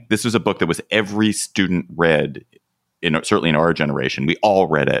 I think this was a book that was every student read, certainly in our generation. We all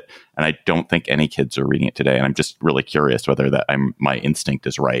read it, and I don't think any kids are reading it today. And I'm just really curious whether my instinct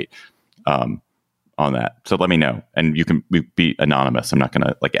is right on that. So let me know, and you can be anonymous. I'm not going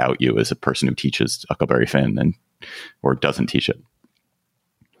to out you as a person who teaches Huckleberry Finn or doesn't teach it.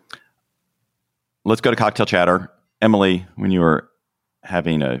 Let's go to cocktail chatter. Emily, when you were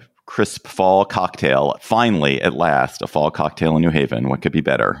having a crisp fall cocktail, finally, at last, a fall cocktail in New Haven, what could be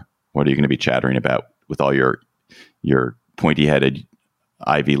better? What are you going to be chattering about with all your pointy-headed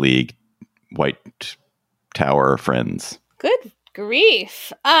Ivy League White Tower friends. Good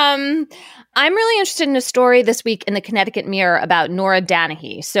grief. I'm really interested in a story this week in the Connecticut Mirror about Nora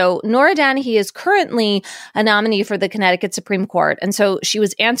Danahy. So Nora Danahy is currently a nominee for the Connecticut Supreme Court. And so she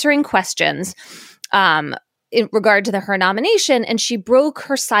was answering questions in regard to her nomination, and she broke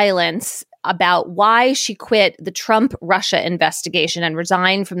her silence about why she quit the Trump-Russia investigation and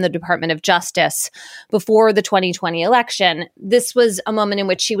resigned from the Department of Justice before the 2020 election. This was a moment in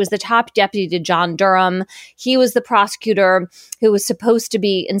which she was the top deputy to John Durham. He was the prosecutor who was supposed to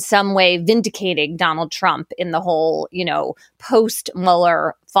be in some way vindicating Donald Trump in the whole,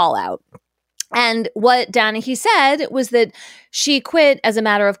 post-Mueller fallout. And what Danahy said was that she quit as a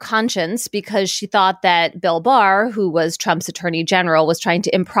matter of conscience because she thought that Bill Barr, who was Trump's attorney general, was trying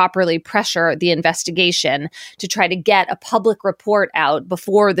to improperly pressure the investigation to try to get a public report out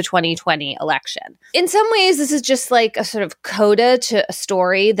before the 2020 election. In some ways, this is just like a sort of coda to a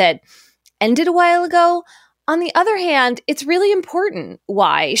story that ended a while ago. On the other hand, it's really important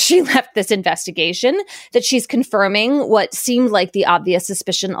why she left this investigation, that she's confirming what seemed like the obvious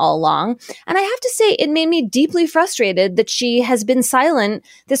suspicion all along. And I have to say, it made me deeply frustrated that she has been silent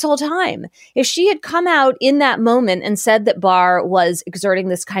this whole time. If she had come out in that moment and said that Barr was exerting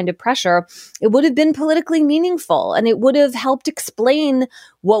this kind of pressure, it would have been politically meaningful, and it would have helped explain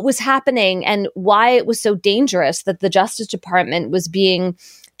what was happening and why it was so dangerous that the Justice Department was being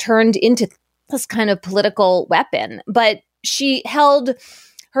turned into this kind of political weapon. But she held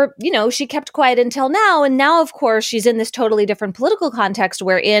her, she kept quiet until now. And now, of course, she's in this totally different political context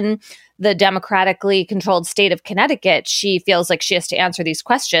where in the democratically controlled state of Connecticut, she feels like she has to answer these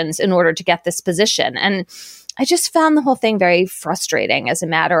questions in order to get this position. And I just found the whole thing very frustrating as a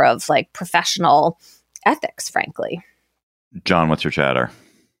matter of professional ethics, frankly. John, what's your chatter?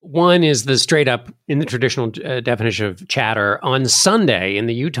 One is the straight up, in the traditional definition of chatter, on Sunday in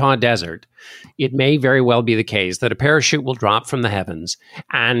the Utah desert, it may very well be the case that a parachute will drop from the heavens,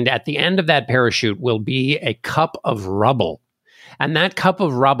 and at the end of that parachute will be a cup of rubble. And that cup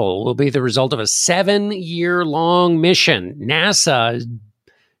of rubble will be the result of a 7-year-long mission. NASA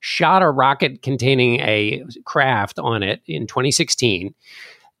shot a rocket containing a craft on it in 2016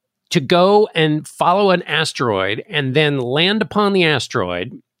 to go and follow an asteroid and then land upon the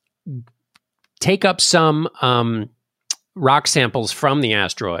asteroid, take up some rock samples from the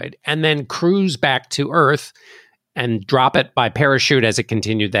asteroid, and then cruise back to Earth and drop it by parachute as it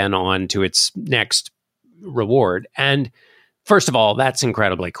continued then on to its next reward. And first of all, that's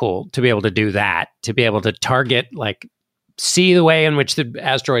incredibly cool to be able to do that, to be able to target, see the way in which the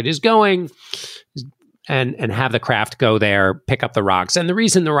asteroid is going, and have the craft go there, pick up the rocks. And the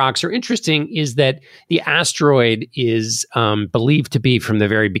reason the rocks are interesting is that the asteroid is believed to be from the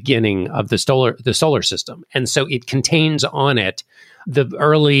very beginning of the solar system. And so it contains on it the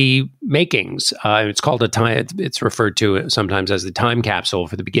early makings. It's called it's referred to sometimes as the time capsule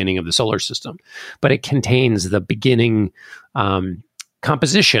for the beginning of the solar system. But it contains the beginning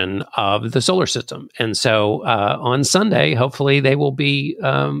composition of the solar system. And so on Sunday, hopefully they will be,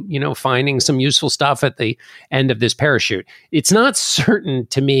 finding some useful stuff at the end of this parachute. It's not certain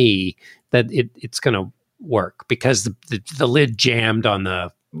to me that it's going to work because the lid jammed on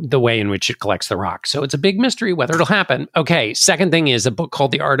the way in which it collects the rock. So it's a big mystery whether it'll happen. Okay, second thing is a book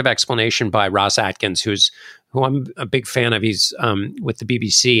called The Art of Explanation by Ross Atkins, who I'm a big fan of. He's with the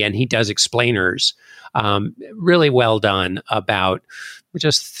BBC, and he does explainers, really well done about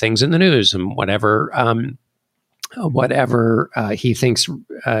just things in the news and whatever he thinks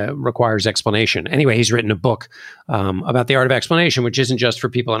requires explanation. Anyway, he's written a book about the art of explanation, which isn't just for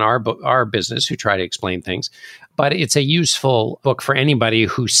people in our business who try to explain things, but it's a useful book for anybody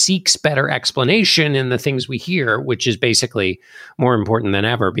who seeks better explanation in the things we hear, which is basically more important than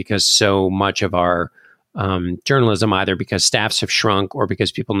ever because so much of our journalism, either because staffs have shrunk or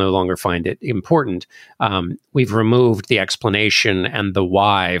because people no longer find it important, we've removed the explanation and the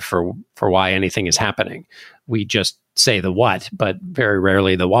why for why anything is happening. We just say the what, but very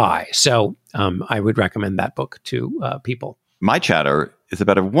rarely the why. So I would recommend that book to people. My chatter is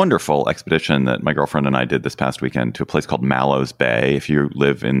about a wonderful expedition that my girlfriend and I did this past weekend to a place called Mallows Bay. If you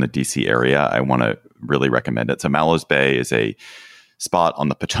live in the DC area, I want to really recommend it. So Mallows Bay is a spot on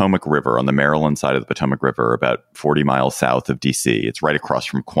the Potomac River, on the Maryland side of the Potomac River, about 40 miles south of DC. It's right across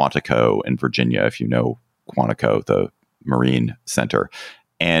from Quantico in Virginia, if you know Quantico, the Marine Center.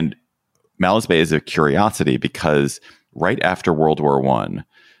 And Mallows Bay is a curiosity because right after World War I,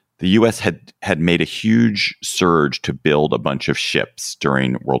 the U.S. had made a huge surge to build a bunch of ships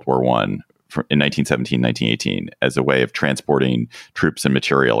during World War I in 1917, 1918 as a way of transporting troops and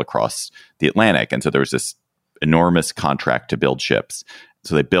material across the Atlantic. And so there was this enormous contract to build ships.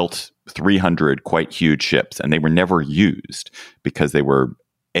 So they built 300 quite huge ships, and they were never used because they were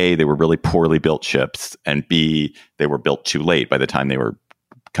really poorly built ships, and B, they were built too late. By the time they were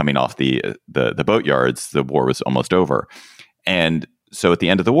coming off the boat yards, the war was almost over. And so at the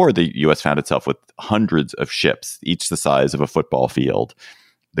end of the war, the U.S. found itself with hundreds of ships, each the size of a football field.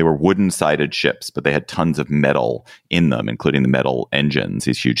 They were wooden-sided ships, but they had tons of metal in them, including the metal engines,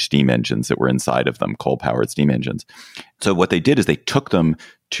 these huge steam engines that were inside of them, coal-powered steam engines. So what they did is they took them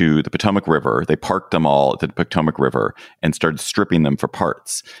to the Potomac River. They parked them all at the Potomac River and started stripping them for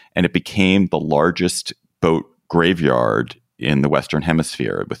parts. And it became the largest boat graveyard in the Western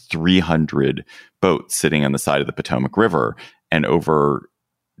Hemisphere, with 300 boats sitting on the side of the Potomac River. And over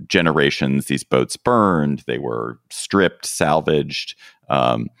generations, these boats burned, they were stripped, salvaged.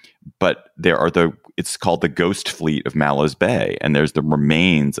 But it's called the Ghost Fleet of Mallows Bay. And there's the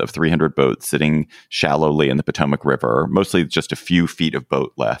remains of 300 boats sitting shallowly in the Potomac River, mostly just a few feet of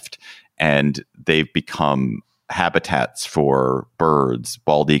boat left. And they've become habitats for birds,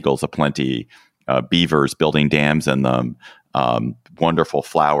 bald eagles aplenty, beavers building dams in them, wonderful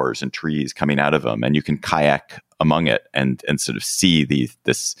flowers and trees coming out of them. And you can kayak among it and sort of see the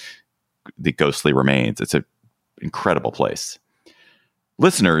ghostly remains. It's an incredible place.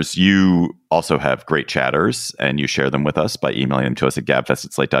 Listeners, you also have great chatters, and you share them with us by emailing them to us at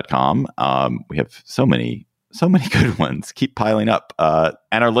gabfest@slate.com. We have so many good ones. Keep piling up.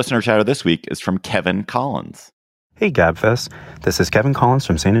 And our listener chatter this week is from Kevin Collins. Hey Gabfest, this is Kevin Collins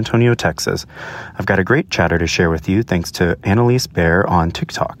from San Antonio, Texas. I've got a great chatter to share with you thanks to Annalise Bear on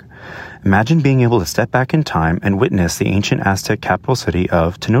TikTok. Imagine being able to step back in time and witness the ancient Aztec capital city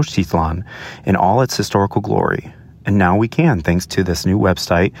of Tenochtitlan in all its historical glory. And now we can, thanks to this new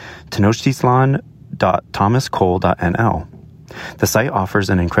website, tenochtitlan.thomascole.nl. The site offers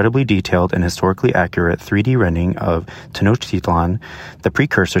an incredibly detailed and historically accurate 3D rendering of Tenochtitlan, the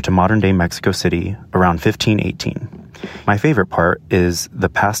precursor to modern-day Mexico City, around 1518. My favorite part is the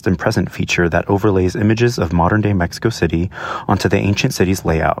past and present feature that overlays images of modern-day Mexico City onto the ancient city's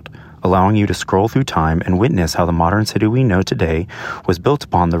layout, allowing you to scroll through time and witness how the modern city we know today was built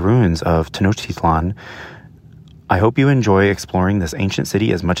upon the ruins of Tenochtitlan. I hope you enjoy exploring this ancient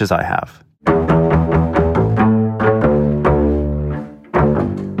city as much as I have.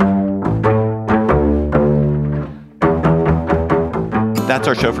 That's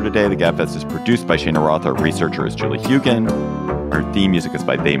our show for today. The Gabfest is produced by Shana Roth. Our researcher is Julie Hugan. Our theme music is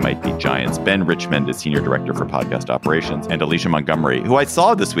by They Might Be Giants. Ben Richmond is Senior Director for Podcast Operations. And Alicia Montgomery, who I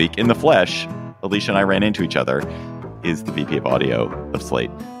saw this week in the flesh, Alicia and I ran into each other, is the VP of Audio of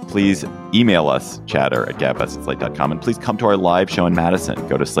Slate. Please email us, chatter@gabfest@slate.com. And please come to our live show in Madison.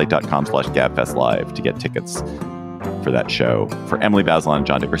 Go to slate.com/gabfestlive to get tickets for that show. For Emily Bazelon and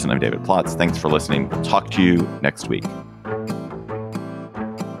John Dickerson, I'm David Plotz. Thanks for listening. We'll talk to you next week.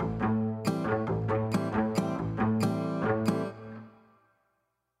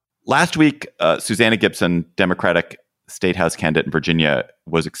 Last week, Susanna Gibson, Democratic State House candidate in Virginia,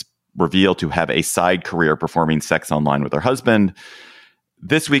 was revealed to have a side career performing sex online with her husband.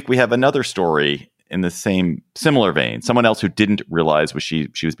 This week, we have another story in the similar vein. Someone else who didn't realize she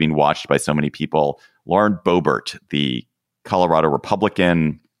was being watched by so many people. Lauren Boebert, the Colorado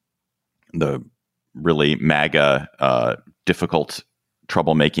Republican, the really MAGA, difficult,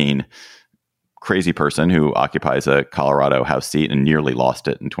 troublemaking, crazy person who occupies a Colorado House seat and nearly lost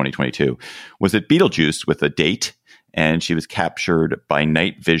it in 2022, was at Beetlejuice with a date, and she was captured by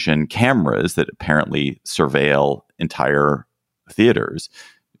night vision cameras that apparently surveil entire theaters.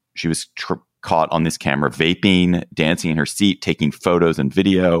 She was caught on this camera vaping, dancing in her seat, taking photos and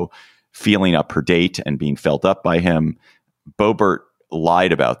video, feeling up her date and being felt up by him. Boebert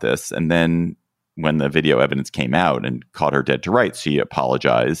lied about this, and then when the video evidence came out and caught her dead to rights, she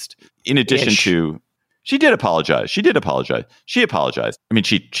apologized. In addition to, she did apologize. She apologized. I mean,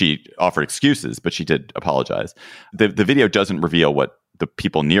 she offered excuses, but she did apologize. The video doesn't reveal what the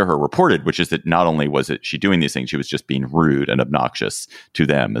people near her reported, which is that not only was she doing these things, she was just being rude and obnoxious to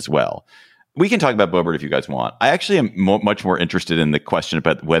them as well. We can talk about Boebert if you guys want. I actually am much more interested in the question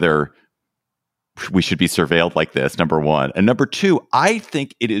about whether we should be surveilled like this, number one. And number two, I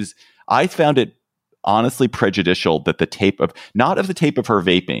found it honestly prejudicial that the tape of her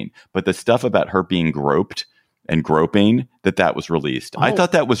vaping, but the stuff about her being groped and groping, that was released. I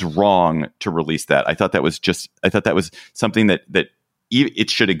thought that was wrong to release that. I thought that was something that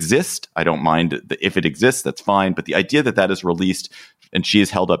it should exist. I don't mind if it exists, that's fine. But the idea that is released and she is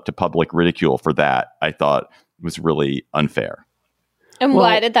held up to public ridicule for that, I thought was really unfair. And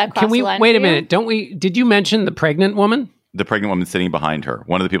why did that cross the line? Wait a minute? Did you mention the pregnant woman? the pregnant woman sitting behind her.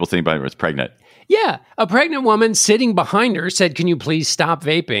 One of the people sitting behind her was pregnant. Yeah. A pregnant woman sitting behind her said, "Can you please stop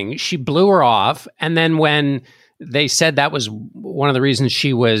vaping?" She blew her off. And then when they said that was one of the reasons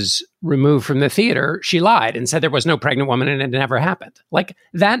she was removed from the theater, she lied and said there was no pregnant woman and it never happened. Like,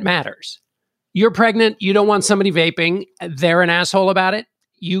 that matters. You're pregnant. You don't want somebody vaping. They're an asshole about it.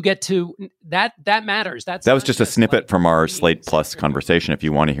 You get to that matters. That was just a snippet from our Slate Plus conversation. If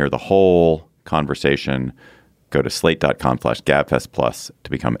you want to hear the whole conversation, go to slate.com/gabfestplus to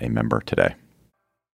become a member today.